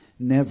men.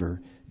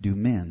 Never do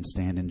men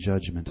stand in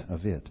judgment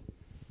of it.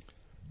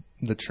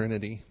 The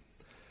Trinity.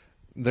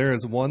 There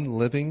is one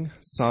living,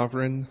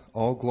 sovereign,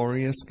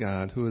 all-glorious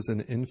God who is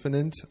an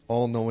infinite,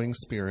 all-knowing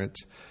Spirit,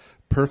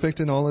 perfect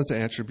in all His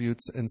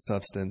attributes and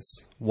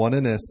substance, one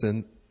in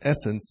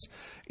essence,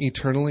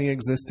 eternally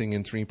existing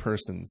in three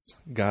persons,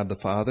 God the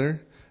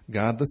Father,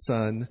 God the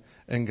Son,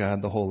 and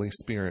God the Holy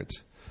Spirit,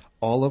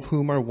 all of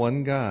whom are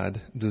one God,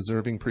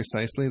 deserving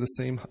precisely the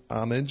same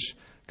homage,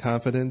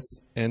 confidence,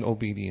 and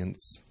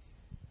obedience.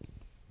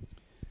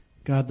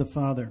 God the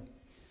Father.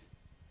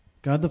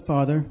 God the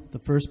Father, the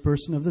first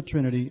person of the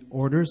Trinity,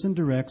 orders and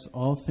directs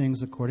all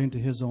things according to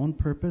His own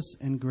purpose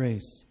and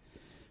grace.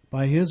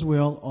 By His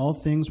will, all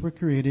things were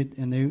created,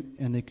 and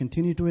they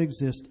continue to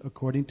exist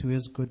according to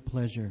His good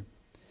pleasure.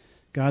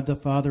 God the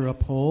Father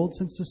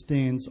upholds and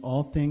sustains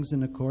all things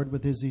in accord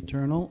with his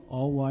eternal,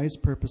 all-wise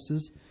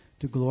purposes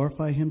to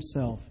glorify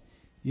himself,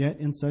 yet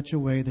in such a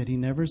way that he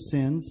never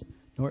sins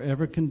nor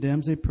ever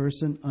condemns a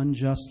person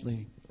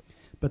unjustly,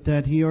 but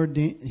that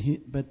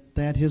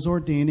his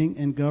ordaining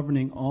and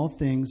governing all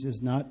things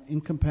is not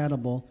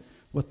incompatible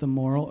with the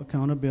moral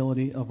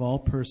accountability of all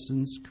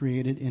persons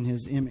created in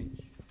his image.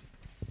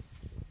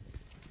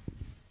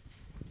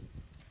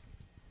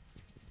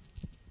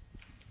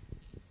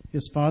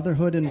 His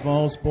fatherhood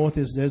involves both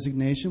his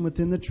designation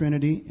within the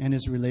Trinity and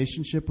his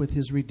relationship with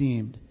his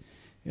redeemed.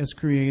 As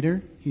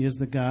creator, he is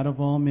the God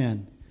of all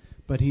men,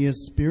 but he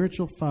is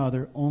spiritual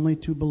father only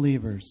to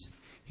believers.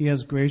 He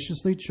has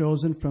graciously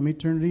chosen from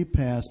eternity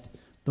past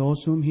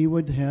those whom he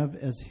would have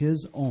as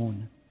his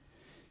own.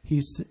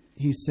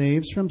 He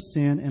saves from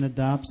sin and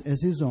adopts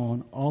as his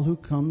own all who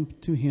come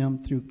to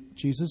him through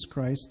Jesus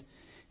Christ,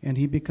 and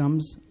he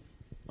becomes,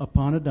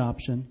 upon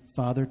adoption,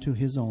 father to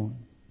his own.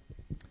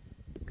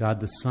 God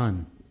the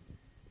Son.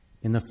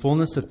 In the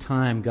fullness of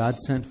time, God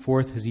sent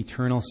forth his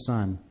eternal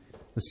Son,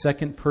 the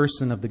second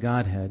person of the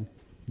Godhead,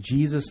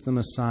 Jesus the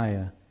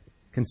Messiah,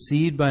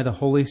 conceived by the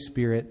Holy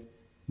Spirit,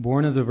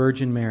 born of the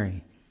Virgin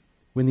Mary.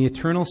 When the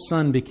eternal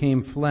Son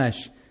became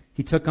flesh,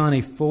 he took on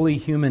a fully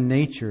human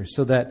nature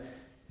so that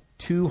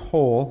two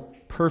whole,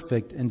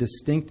 perfect, and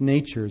distinct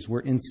natures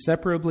were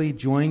inseparably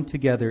joined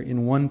together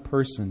in one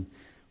person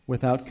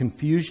without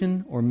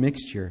confusion or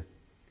mixture.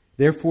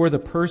 Therefore, the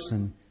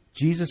person,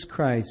 Jesus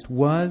Christ,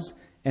 was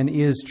and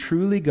is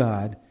truly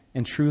God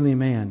and truly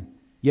man,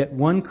 yet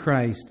one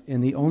Christ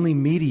and the only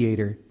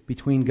mediator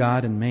between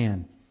God and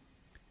man.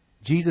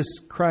 Jesus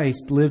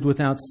Christ lived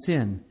without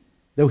sin,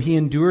 though he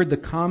endured the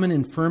common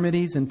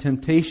infirmities and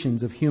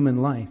temptations of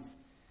human life.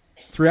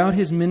 Throughout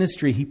his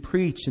ministry, he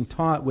preached and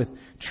taught with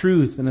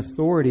truth and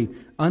authority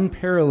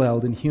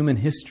unparalleled in human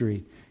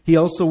history. He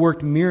also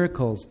worked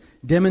miracles,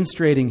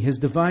 demonstrating his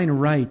divine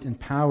right and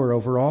power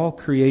over all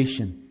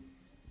creation.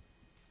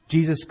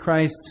 Jesus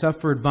Christ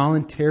suffered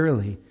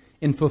voluntarily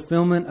in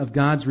fulfillment of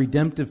God's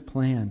redemptive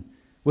plan,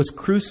 was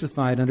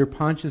crucified under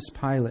Pontius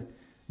Pilate,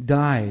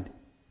 died,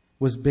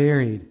 was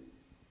buried,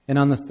 and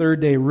on the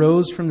third day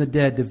rose from the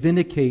dead to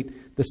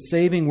vindicate the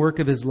saving work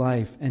of his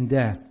life and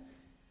death,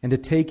 and to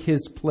take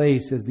his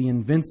place as the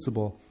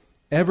invincible,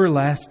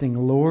 everlasting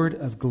Lord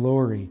of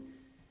glory,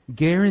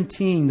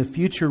 guaranteeing the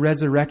future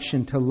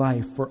resurrection to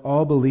life for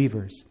all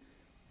believers.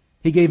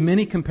 He gave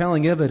many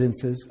compelling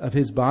evidences of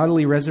his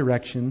bodily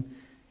resurrection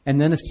and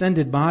then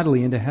ascended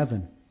bodily into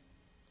heaven,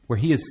 where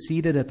he is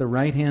seated at the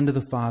right hand of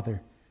the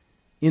Father,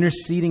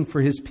 interceding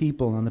for his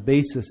people on the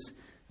basis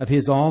of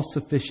his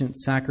all-sufficient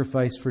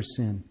sacrifice for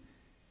sin.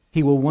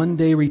 He will one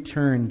day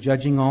return,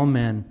 judging all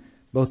men,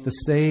 both the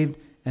saved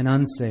and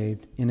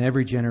unsaved, in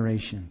every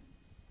generation.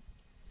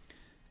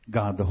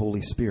 God the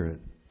Holy Spirit.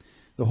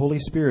 The Holy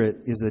Spirit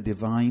is a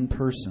divine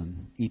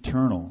person,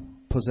 eternal,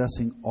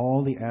 possessing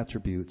all the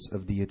attributes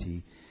of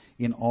deity.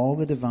 In all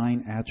the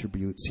divine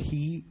attributes,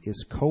 he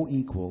is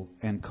co-equal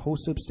and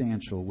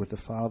co-substantial with the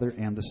Father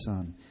and the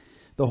Son.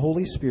 The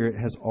Holy Spirit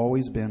has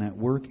always been at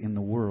work in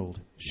the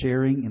world,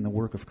 sharing in the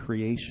work of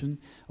creation,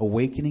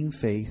 awakening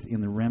faith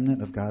in the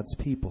remnant of God's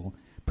people,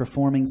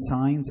 performing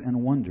signs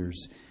and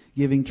wonders,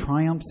 giving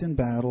triumphs in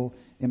battle,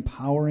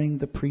 empowering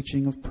the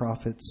preaching of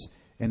prophets,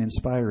 and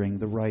inspiring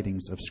the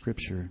writings of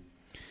Scripture.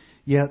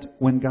 Yet,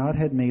 when God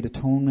had made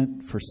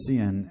atonement for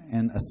sin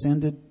and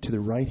ascended to the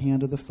right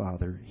hand of the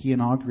Father, he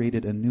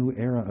inaugurated a new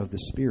era of the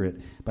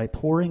Spirit by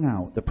pouring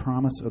out the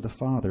promise of the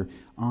Father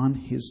on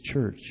his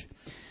church.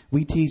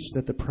 We teach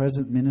that the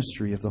present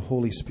ministry of the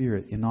Holy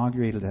Spirit,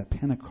 inaugurated at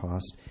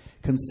Pentecost,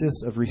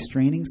 consists of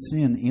restraining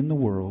sin in the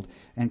world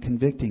and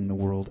convicting the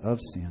world of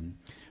sin,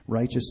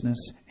 righteousness,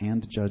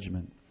 and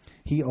judgment.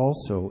 He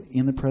also,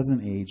 in the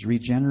present age,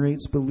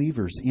 regenerates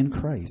believers in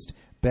Christ,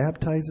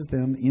 baptizes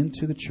them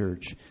into the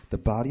church, the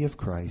body of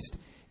Christ,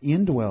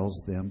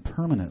 indwells them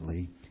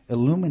permanently,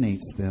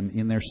 illuminates them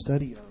in their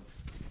study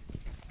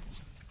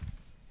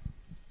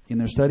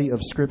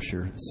of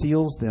Scripture,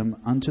 seals them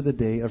unto the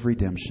day of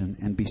redemption,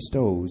 and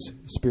bestows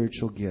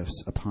spiritual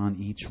gifts upon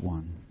each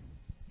one.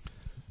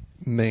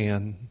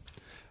 Man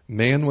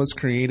was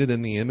created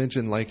in the image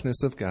and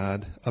likeness of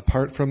God,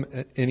 apart from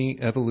any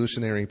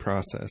evolutionary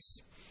process.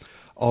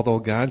 Although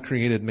God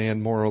created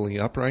man morally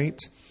upright,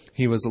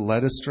 he was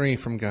led astray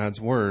from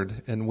God's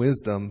word and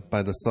wisdom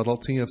by the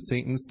subtlety of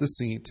Satan's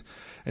deceit,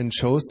 and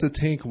chose to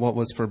take what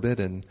was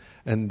forbidden,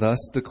 and thus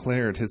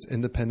declared his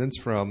independence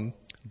from,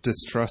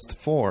 distrust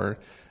for,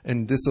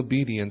 and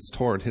disobedience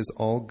toward his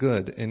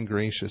all-good and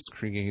gracious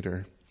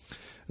Creator.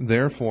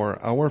 Therefore,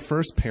 our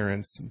first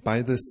parents,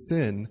 by this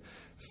sin,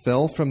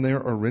 fell from their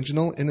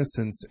original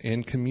innocence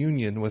and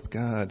communion with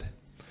God.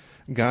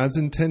 God's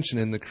intention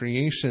in the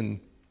creation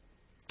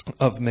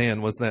of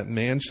man was that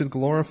man should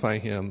glorify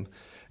him,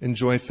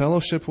 enjoy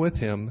fellowship with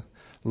him,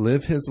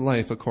 live his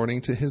life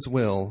according to his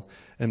will,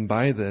 and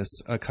by this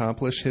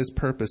accomplish his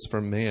purpose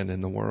for man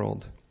in the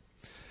world.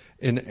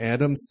 In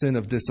Adam's sin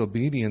of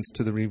disobedience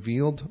to the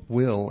revealed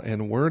will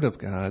and word of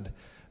God,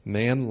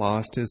 man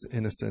lost his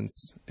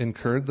innocence,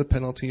 incurred the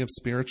penalty of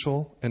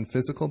spiritual and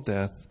physical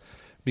death,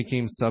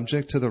 became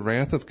subject to the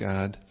wrath of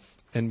God,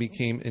 and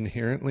became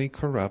inherently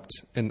corrupt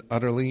and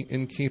utterly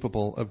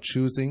incapable of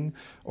choosing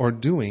or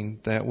doing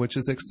that which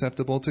is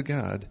acceptable to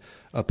God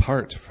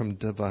apart from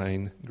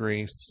divine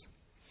grace.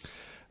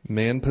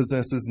 Man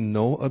possesses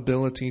no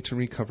ability to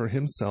recover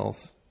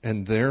himself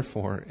and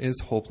therefore is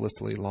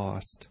hopelessly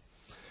lost.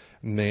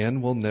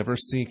 Man will never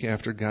seek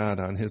after God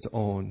on his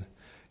own.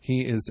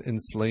 He is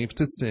enslaved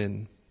to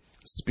sin.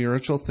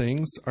 Spiritual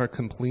things are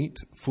complete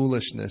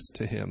foolishness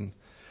to him.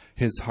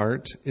 His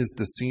heart is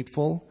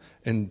deceitful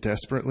and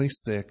desperately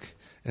sick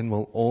and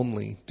will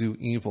only do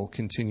evil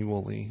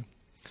continually.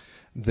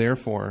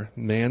 Therefore,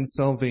 man's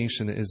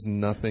salvation is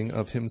nothing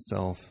of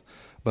himself,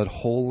 but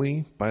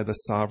wholly by the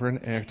sovereign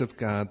act of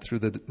God through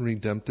the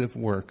redemptive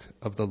work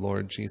of the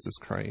Lord Jesus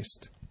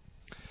Christ.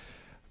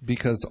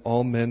 Because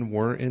all men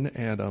were in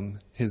Adam,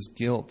 his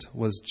guilt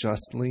was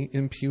justly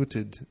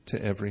imputed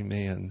to every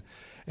man,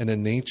 and a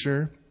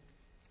nature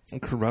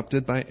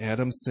corrupted by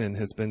Adam's sin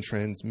has been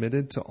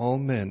transmitted to all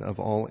men of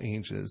all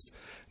ages,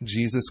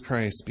 Jesus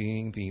Christ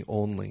being the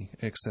only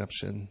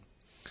exception.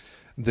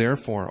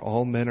 Therefore,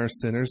 all men are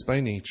sinners by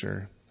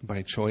nature,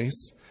 by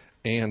choice,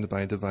 and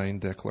by divine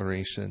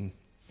declaration.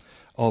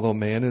 Although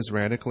man is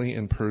radically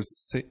and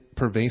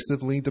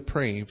pervasively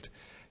depraved,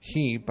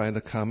 he, by the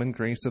common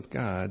grace of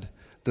God,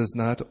 does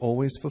not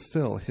always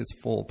fulfill his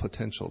full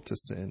potential to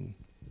sin.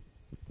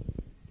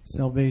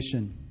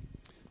 Salvation.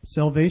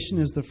 Salvation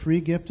is the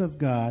free gift of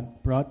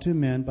God brought to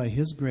men by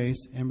his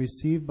grace and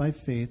received by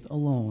faith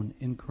alone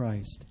in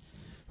Christ,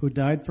 who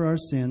died for our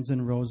sins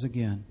and rose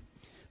again.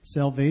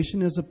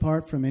 Salvation is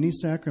apart from any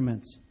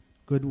sacraments,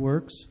 good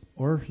works,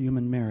 or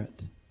human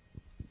merit.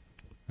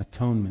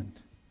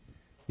 Atonement.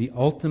 The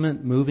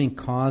ultimate moving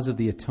cause of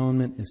the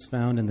atonement is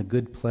found in the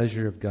good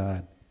pleasure of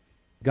God.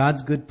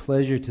 God's good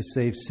pleasure to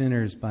save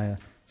sinners by a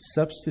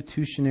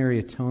substitutionary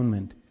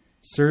atonement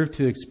served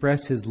to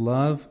express his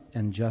love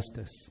and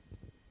justice.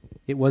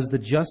 It was the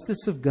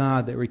justice of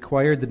God that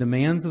required the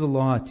demands of the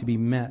law to be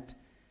met,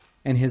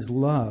 and his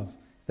love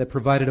that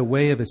provided a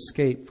way of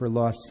escape for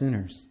lost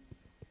sinners.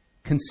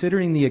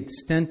 Considering the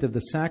extent of the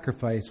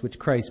sacrifice which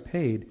Christ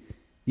paid,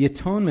 the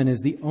atonement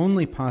is the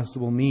only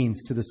possible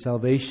means to the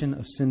salvation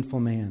of sinful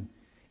man.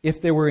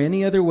 If there were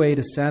any other way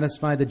to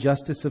satisfy the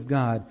justice of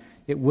God,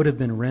 it would have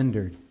been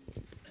rendered.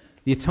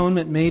 The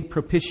atonement made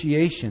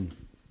propitiation,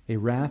 a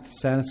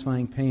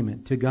wrath-satisfying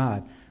payment to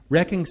God,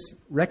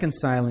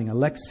 reconciling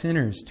elect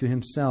sinners to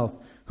himself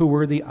who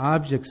were the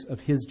objects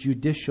of his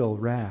judicial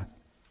wrath.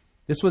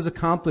 This was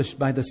accomplished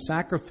by the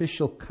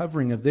sacrificial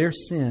covering of their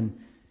sin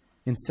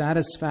in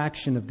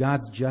satisfaction of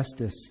God's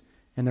justice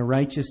and the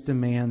righteous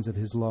demands of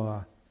his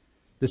law.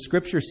 The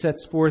Scripture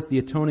sets forth the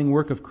atoning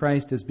work of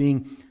Christ as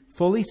being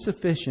fully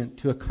sufficient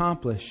to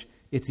accomplish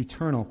its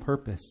eternal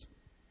purpose.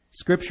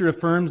 Scripture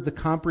affirms the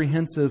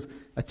comprehensive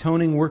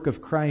atoning work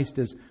of Christ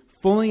as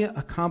fully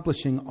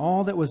accomplishing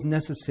all that was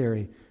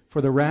necessary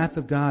for the wrath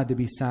of God to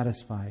be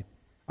satisfied,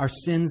 our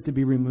sins to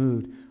be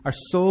removed, our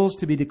souls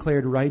to be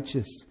declared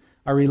righteous,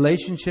 our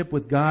relationship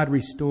with God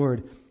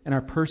restored, and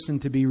our person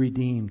to be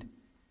redeemed.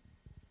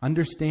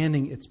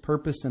 Understanding its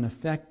purpose and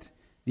effect,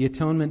 the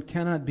atonement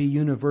cannot be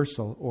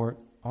universal or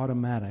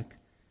automatic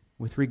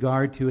with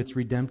regard to its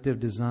redemptive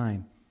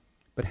design,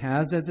 but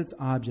has as its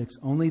objects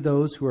only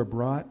those who are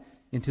brought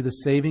into the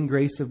saving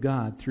grace of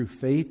God through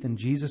faith in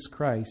Jesus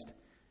Christ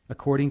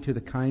according to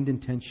the kind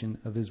intention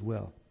of his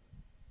will.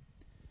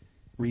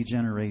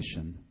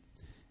 Regeneration.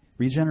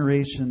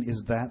 Regeneration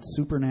is that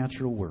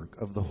supernatural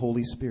work of the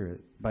Holy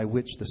Spirit by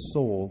which the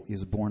soul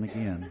is born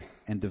again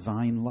and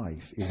divine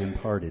life is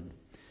imparted.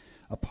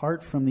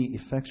 Apart from the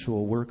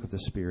effectual work of the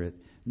Spirit,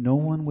 no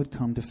one would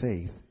come to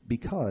faith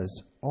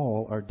because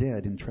all are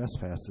dead in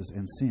trespasses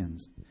and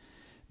sins.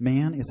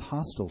 Man is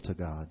hostile to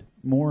God,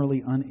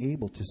 morally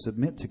unable to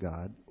submit to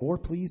God or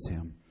please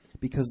him,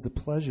 because the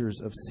pleasures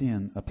of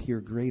sin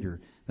appear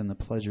greater than the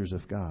pleasures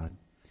of God.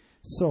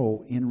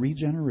 So, in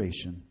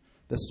regeneration,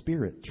 the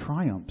Spirit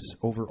triumphs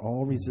over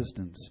all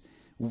resistance,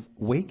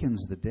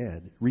 wakens the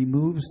dead,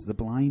 removes the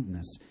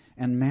blindness,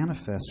 and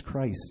manifests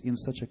Christ in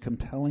such a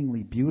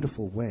compellingly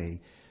beautiful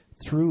way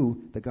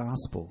through the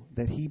gospel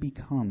that he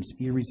becomes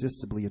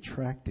irresistibly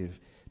attractive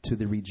to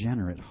the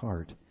regenerate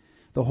heart.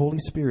 The Holy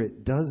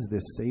Spirit does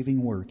this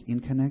saving work in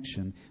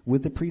connection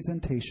with the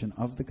presentation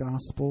of the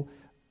gospel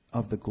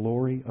of the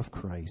glory of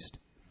Christ.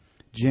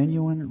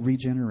 Genuine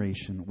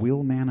regeneration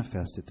will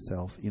manifest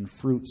itself in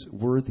fruits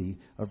worthy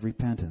of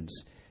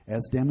repentance,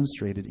 as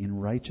demonstrated in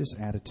righteous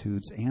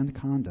attitudes and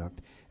conduct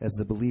as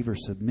the believer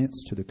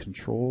submits to the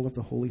control of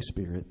the Holy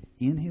Spirit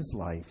in his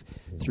life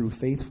through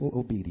faithful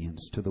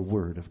obedience to the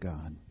Word of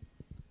God.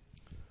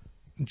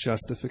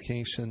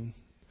 Justification.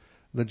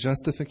 The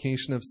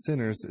justification of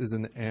sinners is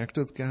an act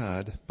of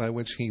God by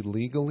which he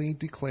legally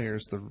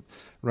declares the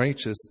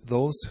righteous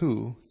those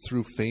who,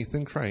 through faith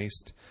in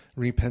Christ,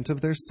 repent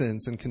of their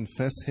sins and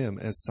confess him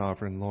as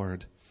sovereign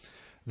Lord.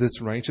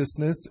 This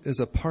righteousness is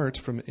apart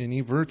from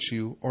any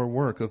virtue or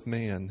work of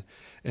man,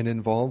 and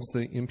involves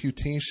the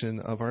imputation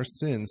of our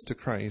sins to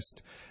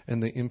Christ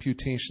and the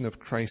imputation of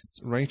Christ's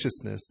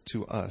righteousness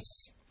to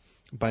us.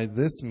 By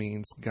this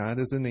means, God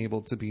is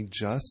enabled to be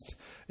just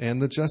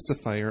and the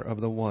justifier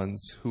of the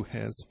ones who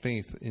has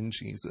faith in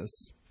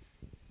Jesus.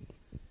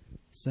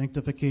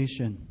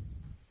 Sanctification.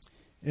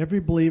 Every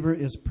believer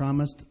is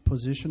promised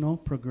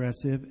positional,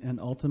 progressive, and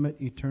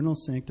ultimate eternal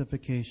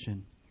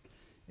sanctification.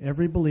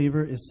 Every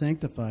believer is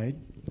sanctified,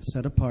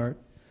 set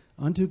apart,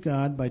 unto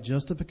God by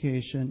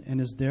justification,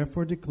 and is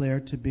therefore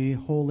declared to be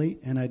holy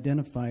and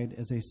identified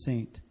as a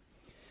saint.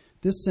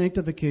 This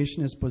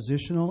sanctification is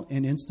positional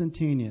and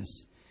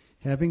instantaneous,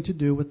 having to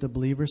do with the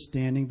believer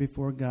standing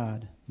before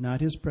God,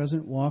 not his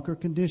present walk or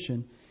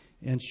condition,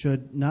 and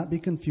should not be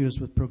confused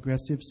with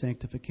progressive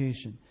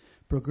sanctification.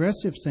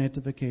 Progressive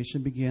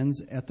sanctification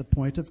begins at the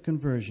point of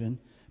conversion,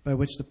 by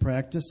which the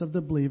practice of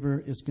the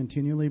believer is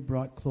continually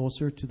brought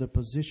closer to the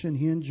position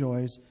he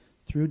enjoys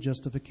through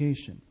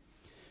justification.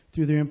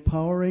 Through the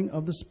empowering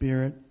of the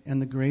Spirit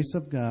and the grace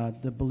of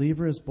God, the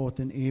believer is both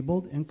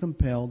enabled and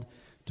compelled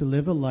to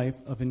live a life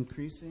of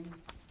increasing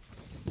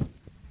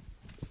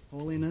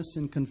holiness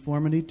and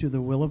conformity to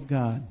the will of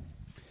God,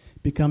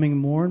 becoming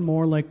more and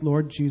more like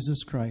Lord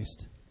Jesus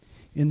Christ.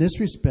 In this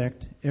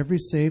respect, every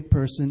saved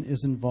person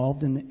is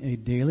involved in a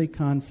daily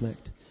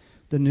conflict,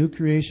 the new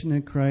creation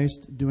in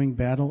Christ doing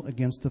battle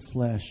against the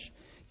flesh.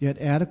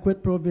 Yet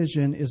adequate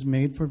provision is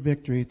made for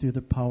victory through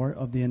the power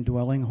of the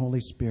indwelling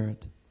Holy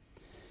Spirit.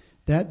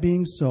 That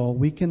being so,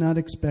 we cannot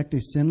expect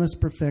a sinless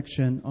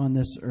perfection on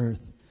this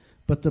earth,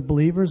 but the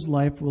believer's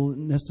life will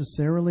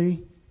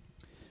necessarily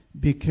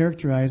be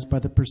characterized by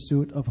the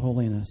pursuit of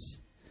holiness.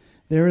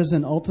 There is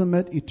an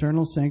ultimate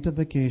eternal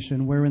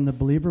sanctification wherein the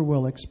believer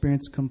will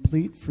experience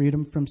complete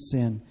freedom from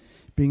sin,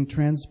 being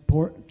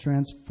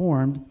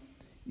transformed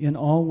in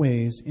all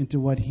ways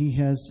into what he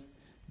has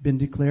been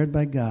declared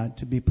by God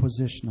to be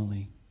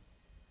positionally.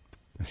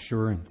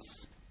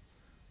 Assurance.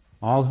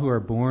 All who are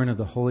born of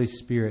the Holy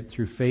Spirit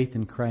through faith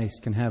in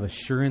Christ can have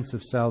assurance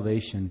of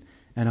salvation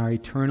and are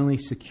eternally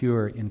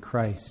secure in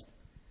Christ.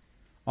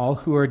 All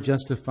who are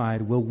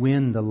justified will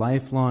win the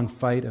lifelong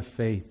fight of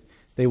faith.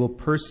 They will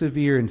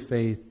persevere in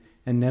faith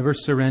and never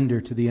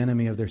surrender to the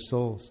enemy of their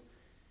souls.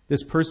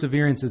 This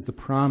perseverance is the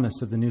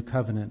promise of the new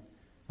covenant,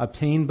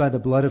 obtained by the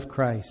blood of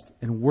Christ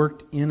and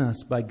worked in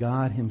us by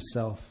God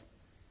Himself.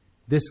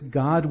 This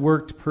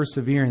God-worked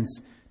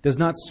perseverance does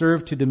not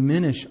serve to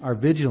diminish our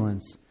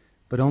vigilance,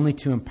 but only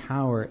to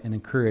empower and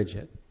encourage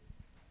it.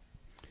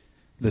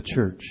 The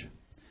church.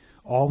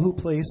 All who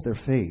place their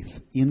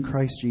faith in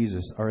Christ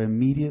Jesus are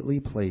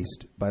immediately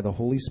placed by the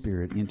Holy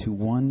Spirit into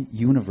one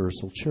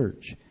universal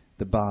church,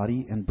 the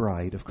body and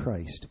bride of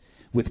Christ,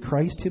 with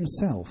Christ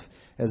Himself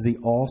as the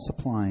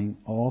all-supplying,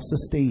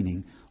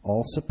 all-sustaining,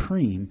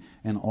 all-supreme,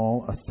 and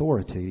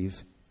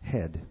all-authoritative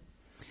head.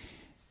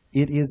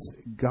 It is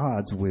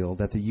God's will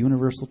that the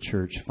universal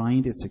church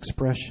find its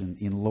expression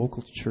in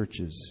local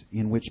churches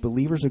in which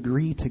believers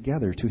agree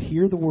together to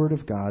hear the word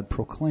of God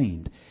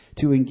proclaimed,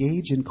 to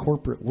engage in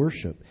corporate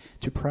worship,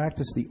 to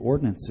practice the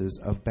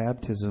ordinances of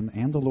baptism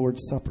and the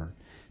Lord's Supper,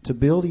 to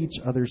build each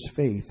other's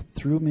faith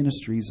through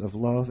ministries of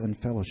love and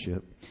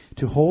fellowship,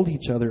 to hold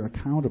each other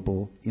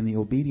accountable in the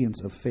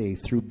obedience of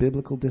faith through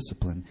biblical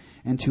discipline,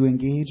 and to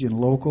engage in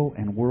local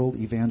and world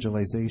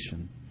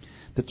evangelization.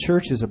 The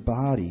church is a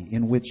body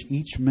in which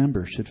each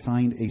member should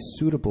find a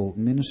suitable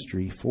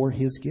ministry for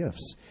his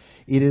gifts.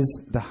 It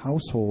is the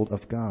household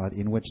of God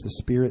in which the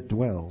Spirit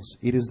dwells.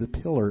 It is the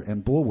pillar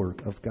and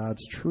bulwark of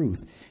God's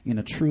truth in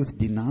a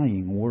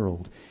truth-denying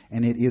world.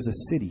 And it is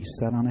a city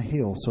set on a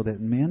hill so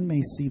that men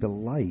may see the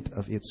light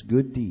of its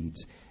good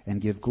deeds and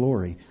give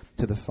glory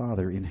to the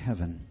Father in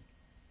heaven.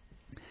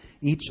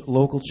 Each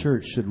local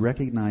church should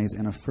recognize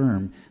and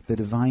affirm the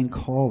divine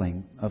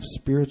calling of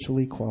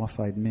spiritually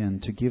qualified men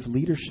to give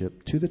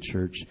leadership to the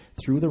church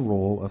through the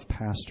role of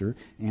pastor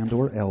and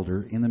or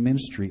elder in the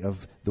ministry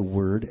of the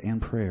word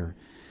and prayer.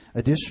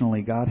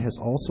 Additionally, God has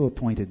also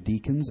appointed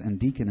deacons and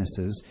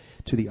deaconesses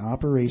to the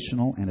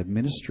operational and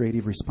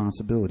administrative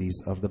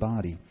responsibilities of the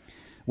body.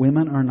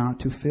 Women are not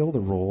to fill the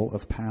role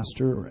of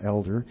pastor or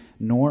elder,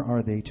 nor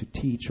are they to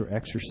teach or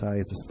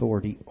exercise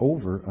authority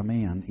over a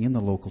man in the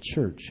local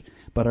church,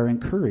 but are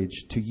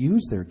encouraged to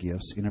use their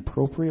gifts in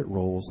appropriate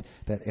roles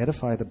that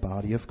edify the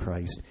body of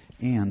Christ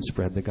and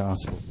spread the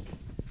gospel.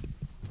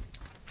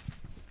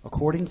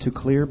 According to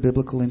clear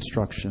biblical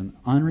instruction,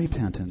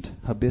 unrepentant,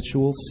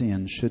 habitual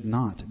sin should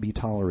not be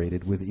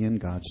tolerated within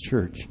God's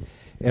church.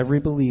 Every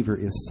believer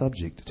is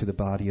subject to the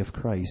body of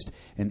Christ,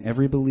 and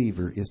every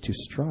believer is to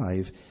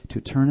strive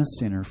to turn a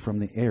sinner from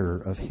the error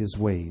of his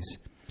ways.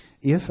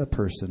 If a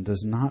person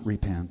does not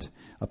repent,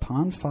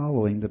 upon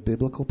following the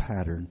biblical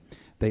pattern,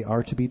 they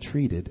are to be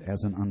treated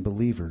as an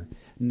unbeliever.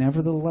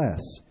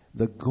 Nevertheless,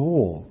 the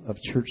goal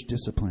of church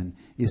discipline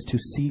is to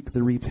seek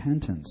the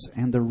repentance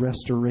and the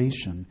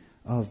restoration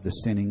of the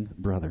sinning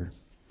brother.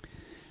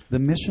 The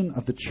mission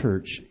of the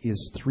church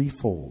is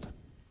threefold.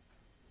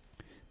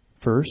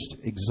 First,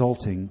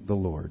 exalting the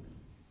Lord.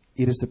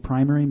 It is the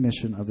primary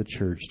mission of the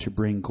church to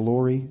bring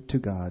glory to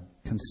God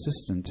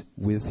consistent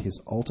with his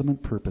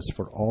ultimate purpose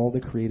for all the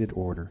created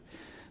order.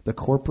 The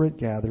corporate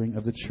gathering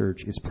of the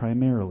church is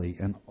primarily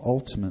and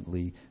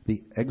ultimately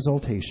the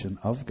exaltation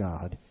of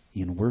God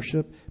in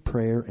worship,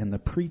 prayer, and the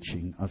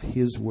preaching of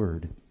his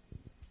word.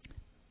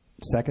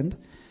 Second,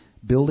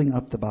 building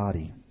up the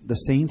body. The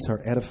saints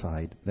are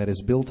edified, that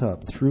is, built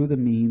up through the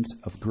means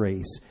of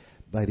grace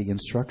by the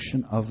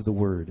instruction of the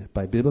word,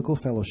 by biblical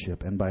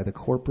fellowship, and by the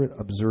corporate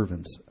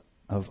observance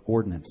of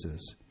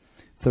ordinances.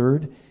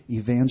 Third,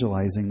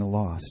 evangelizing the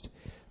lost.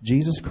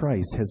 Jesus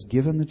Christ has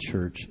given the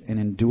church an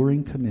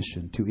enduring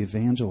commission to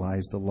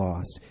evangelize the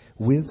lost,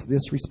 with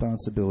this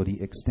responsibility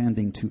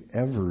extending to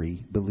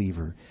every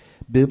believer.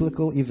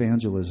 Biblical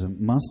evangelism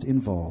must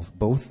involve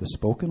both the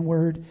spoken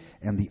word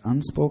and the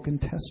unspoken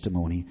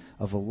testimony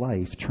of a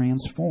life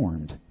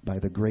transformed by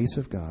the grace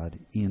of God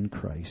in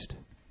Christ.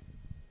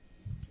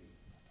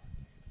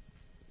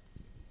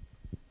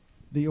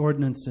 The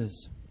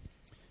ordinances.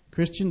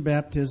 Christian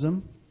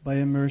baptism by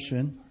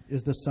immersion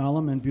is the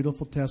solemn and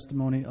beautiful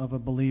testimony of a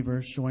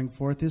believer showing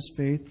forth his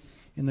faith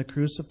in the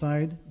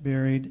crucified,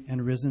 buried,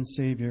 and risen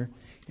Savior,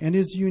 and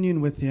his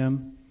union with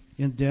him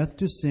in death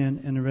to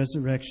sin and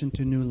resurrection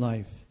to new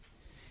life.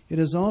 It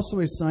is also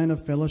a sign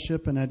of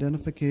fellowship and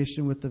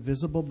identification with the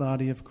visible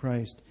body of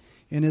Christ,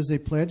 and is a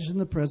pledge in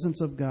the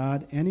presence of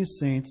God and his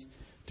saints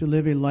to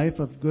live a life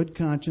of good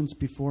conscience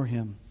before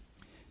him.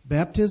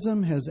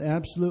 Baptism has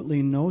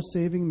absolutely no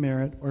saving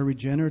merit or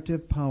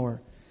regenerative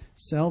power.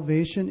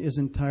 Salvation is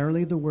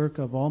entirely the work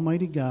of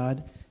Almighty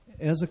God,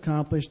 as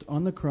accomplished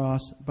on the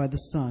cross by the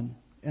Son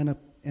and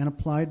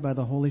applied by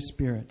the Holy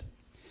Spirit.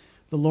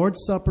 The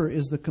Lord's Supper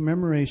is the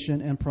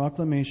commemoration and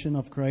proclamation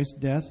of Christ's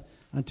death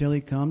until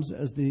he comes,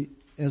 as the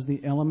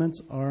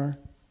elements are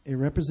a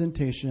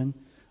representation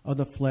of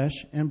the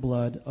flesh and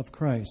blood of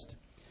Christ.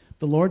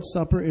 The Lord's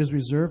Supper is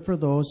reserved for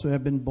those who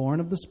have been born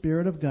of the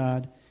Spirit of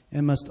God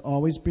and must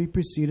always be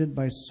preceded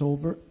by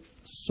sober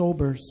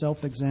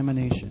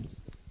self-examination.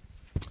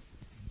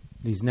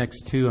 These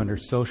next two under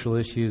social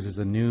issues is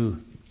a new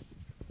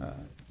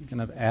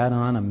kind of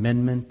add-on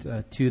amendment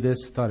to this.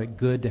 Thought it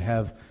good to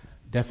have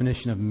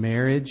definition of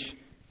marriage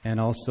and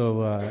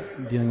also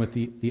dealing with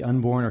the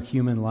unborn or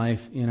human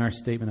life in our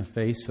statement of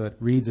faith. So it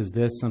reads as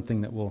this,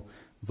 something that we'll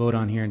vote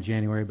on here in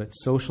January. But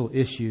social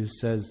issues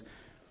says,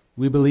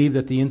 we believe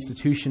that the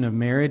institution of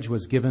marriage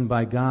was given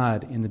by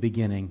God in the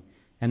beginning,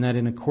 and that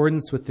in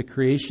accordance with the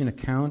creation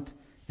account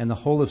and the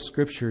whole of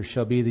Scripture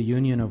shall be the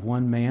union of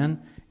one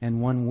man and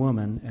one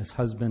woman as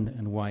husband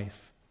and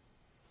wife.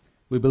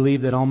 We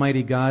believe that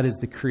Almighty God is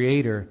the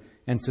creator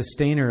and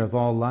sustainer of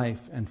all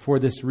life, and for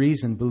this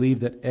reason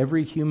believe that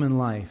every human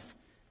life,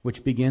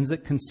 which begins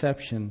at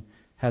conception,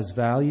 has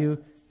value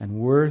and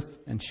worth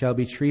and shall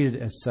be treated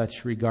as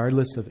such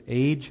regardless of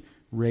age,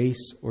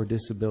 race, or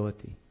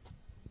disability.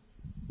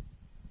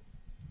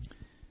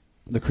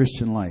 The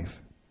Christian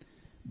life.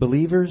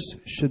 Believers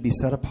should be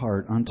set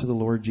apart unto the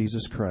Lord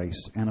Jesus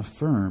Christ and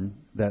affirm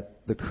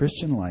that the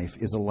Christian life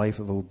is a life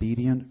of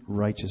obedient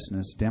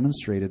righteousness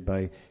demonstrated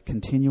by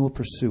continual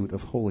pursuit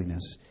of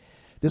holiness.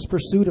 This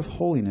pursuit of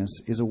holiness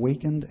is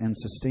awakened and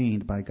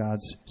sustained by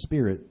God's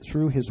Spirit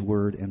through his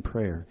word and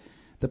prayer.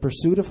 The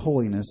pursuit of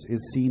holiness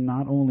is seen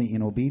not only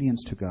in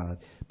obedience to God,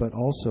 but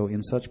also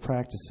in such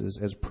practices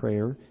as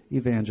prayer,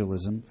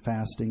 evangelism,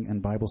 fasting,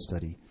 and Bible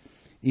study.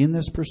 In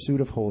this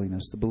pursuit of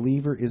holiness, the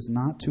believer is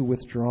not to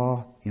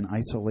withdraw in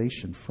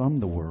isolation from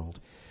the world.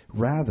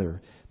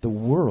 Rather, the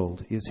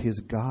world is his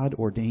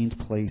God-ordained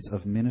place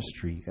of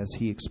ministry as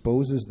he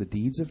exposes the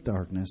deeds of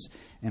darkness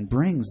and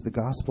brings the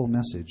gospel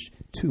message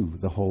to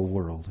the whole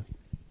world.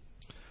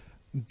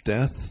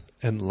 Death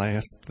and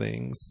last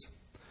things.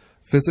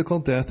 Physical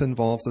death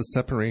involves a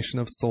separation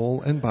of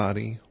soul and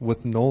body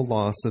with no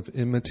loss of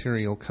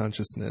immaterial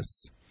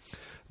consciousness.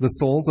 The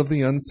souls of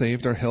the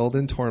unsaved are held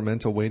in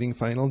torment awaiting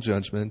final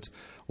judgment,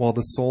 while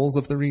the souls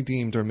of the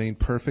redeemed are made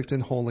perfect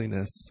in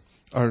holiness,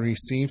 are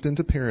received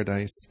into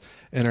paradise,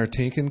 and are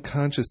taken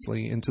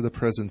consciously into the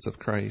presence of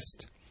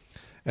Christ.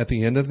 At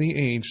the end of the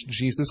age,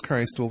 Jesus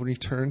Christ will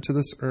return to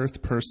this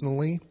earth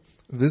personally,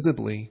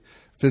 visibly,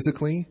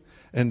 physically,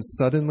 and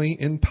suddenly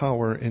in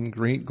power and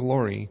great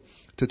glory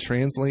to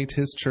translate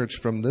his church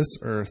from this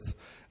earth,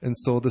 and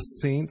so the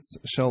saints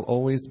shall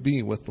always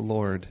be with the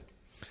Lord.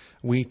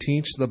 We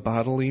teach the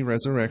bodily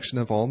resurrection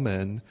of all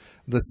men,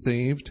 the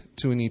saved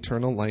to an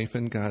eternal life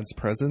in God's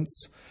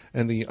presence,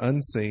 and the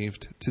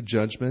unsaved to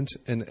judgment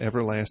and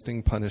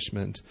everlasting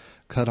punishment,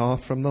 cut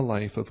off from the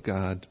life of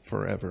God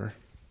forever.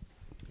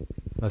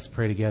 Let's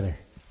pray together.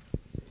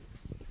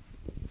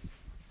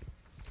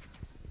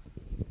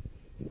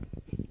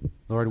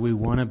 Lord, we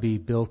want to be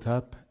built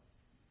up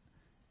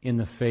in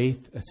the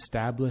faith,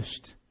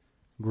 established,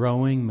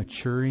 growing,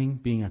 maturing,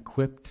 being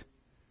equipped.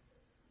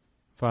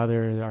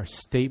 Father, our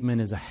statement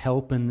is a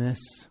help in this.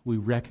 We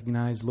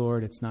recognize,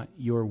 Lord, it's not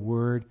your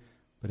word,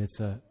 but it's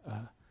a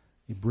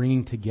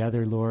bringing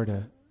together,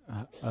 Lord,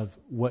 of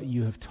what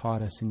you have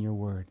taught us in your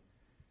word.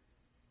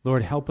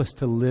 Lord, help us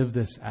to live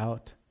this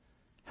out.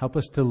 Help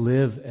us to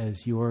live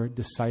as your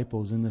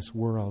disciples in this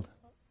world,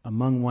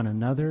 among one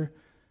another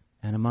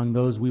and among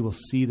those we will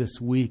see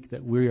this week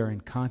that we are in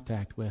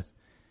contact with.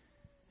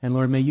 And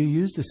Lord, may you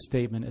use this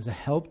statement as a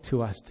help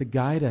to us, to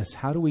guide us.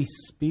 How do we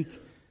speak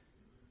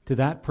to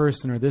that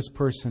person or this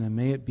person, and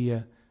may it be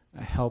a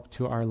help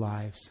to our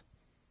lives.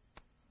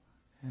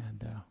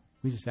 And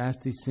we just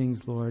ask these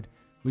things, Lord.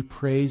 We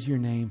praise your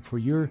name for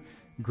your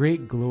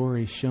great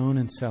glory shown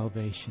in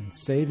salvation,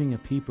 saving a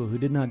people who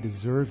did not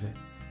deserve it,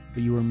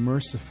 but you were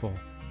merciful,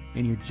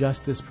 and your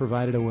justice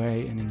provided a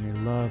way, and in your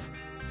love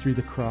through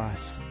the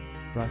cross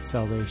brought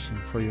salvation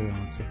for your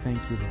own. So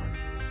thank you, Lord.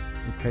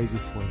 We praise you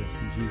for this.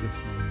 In Jesus'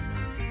 name,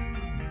 amen.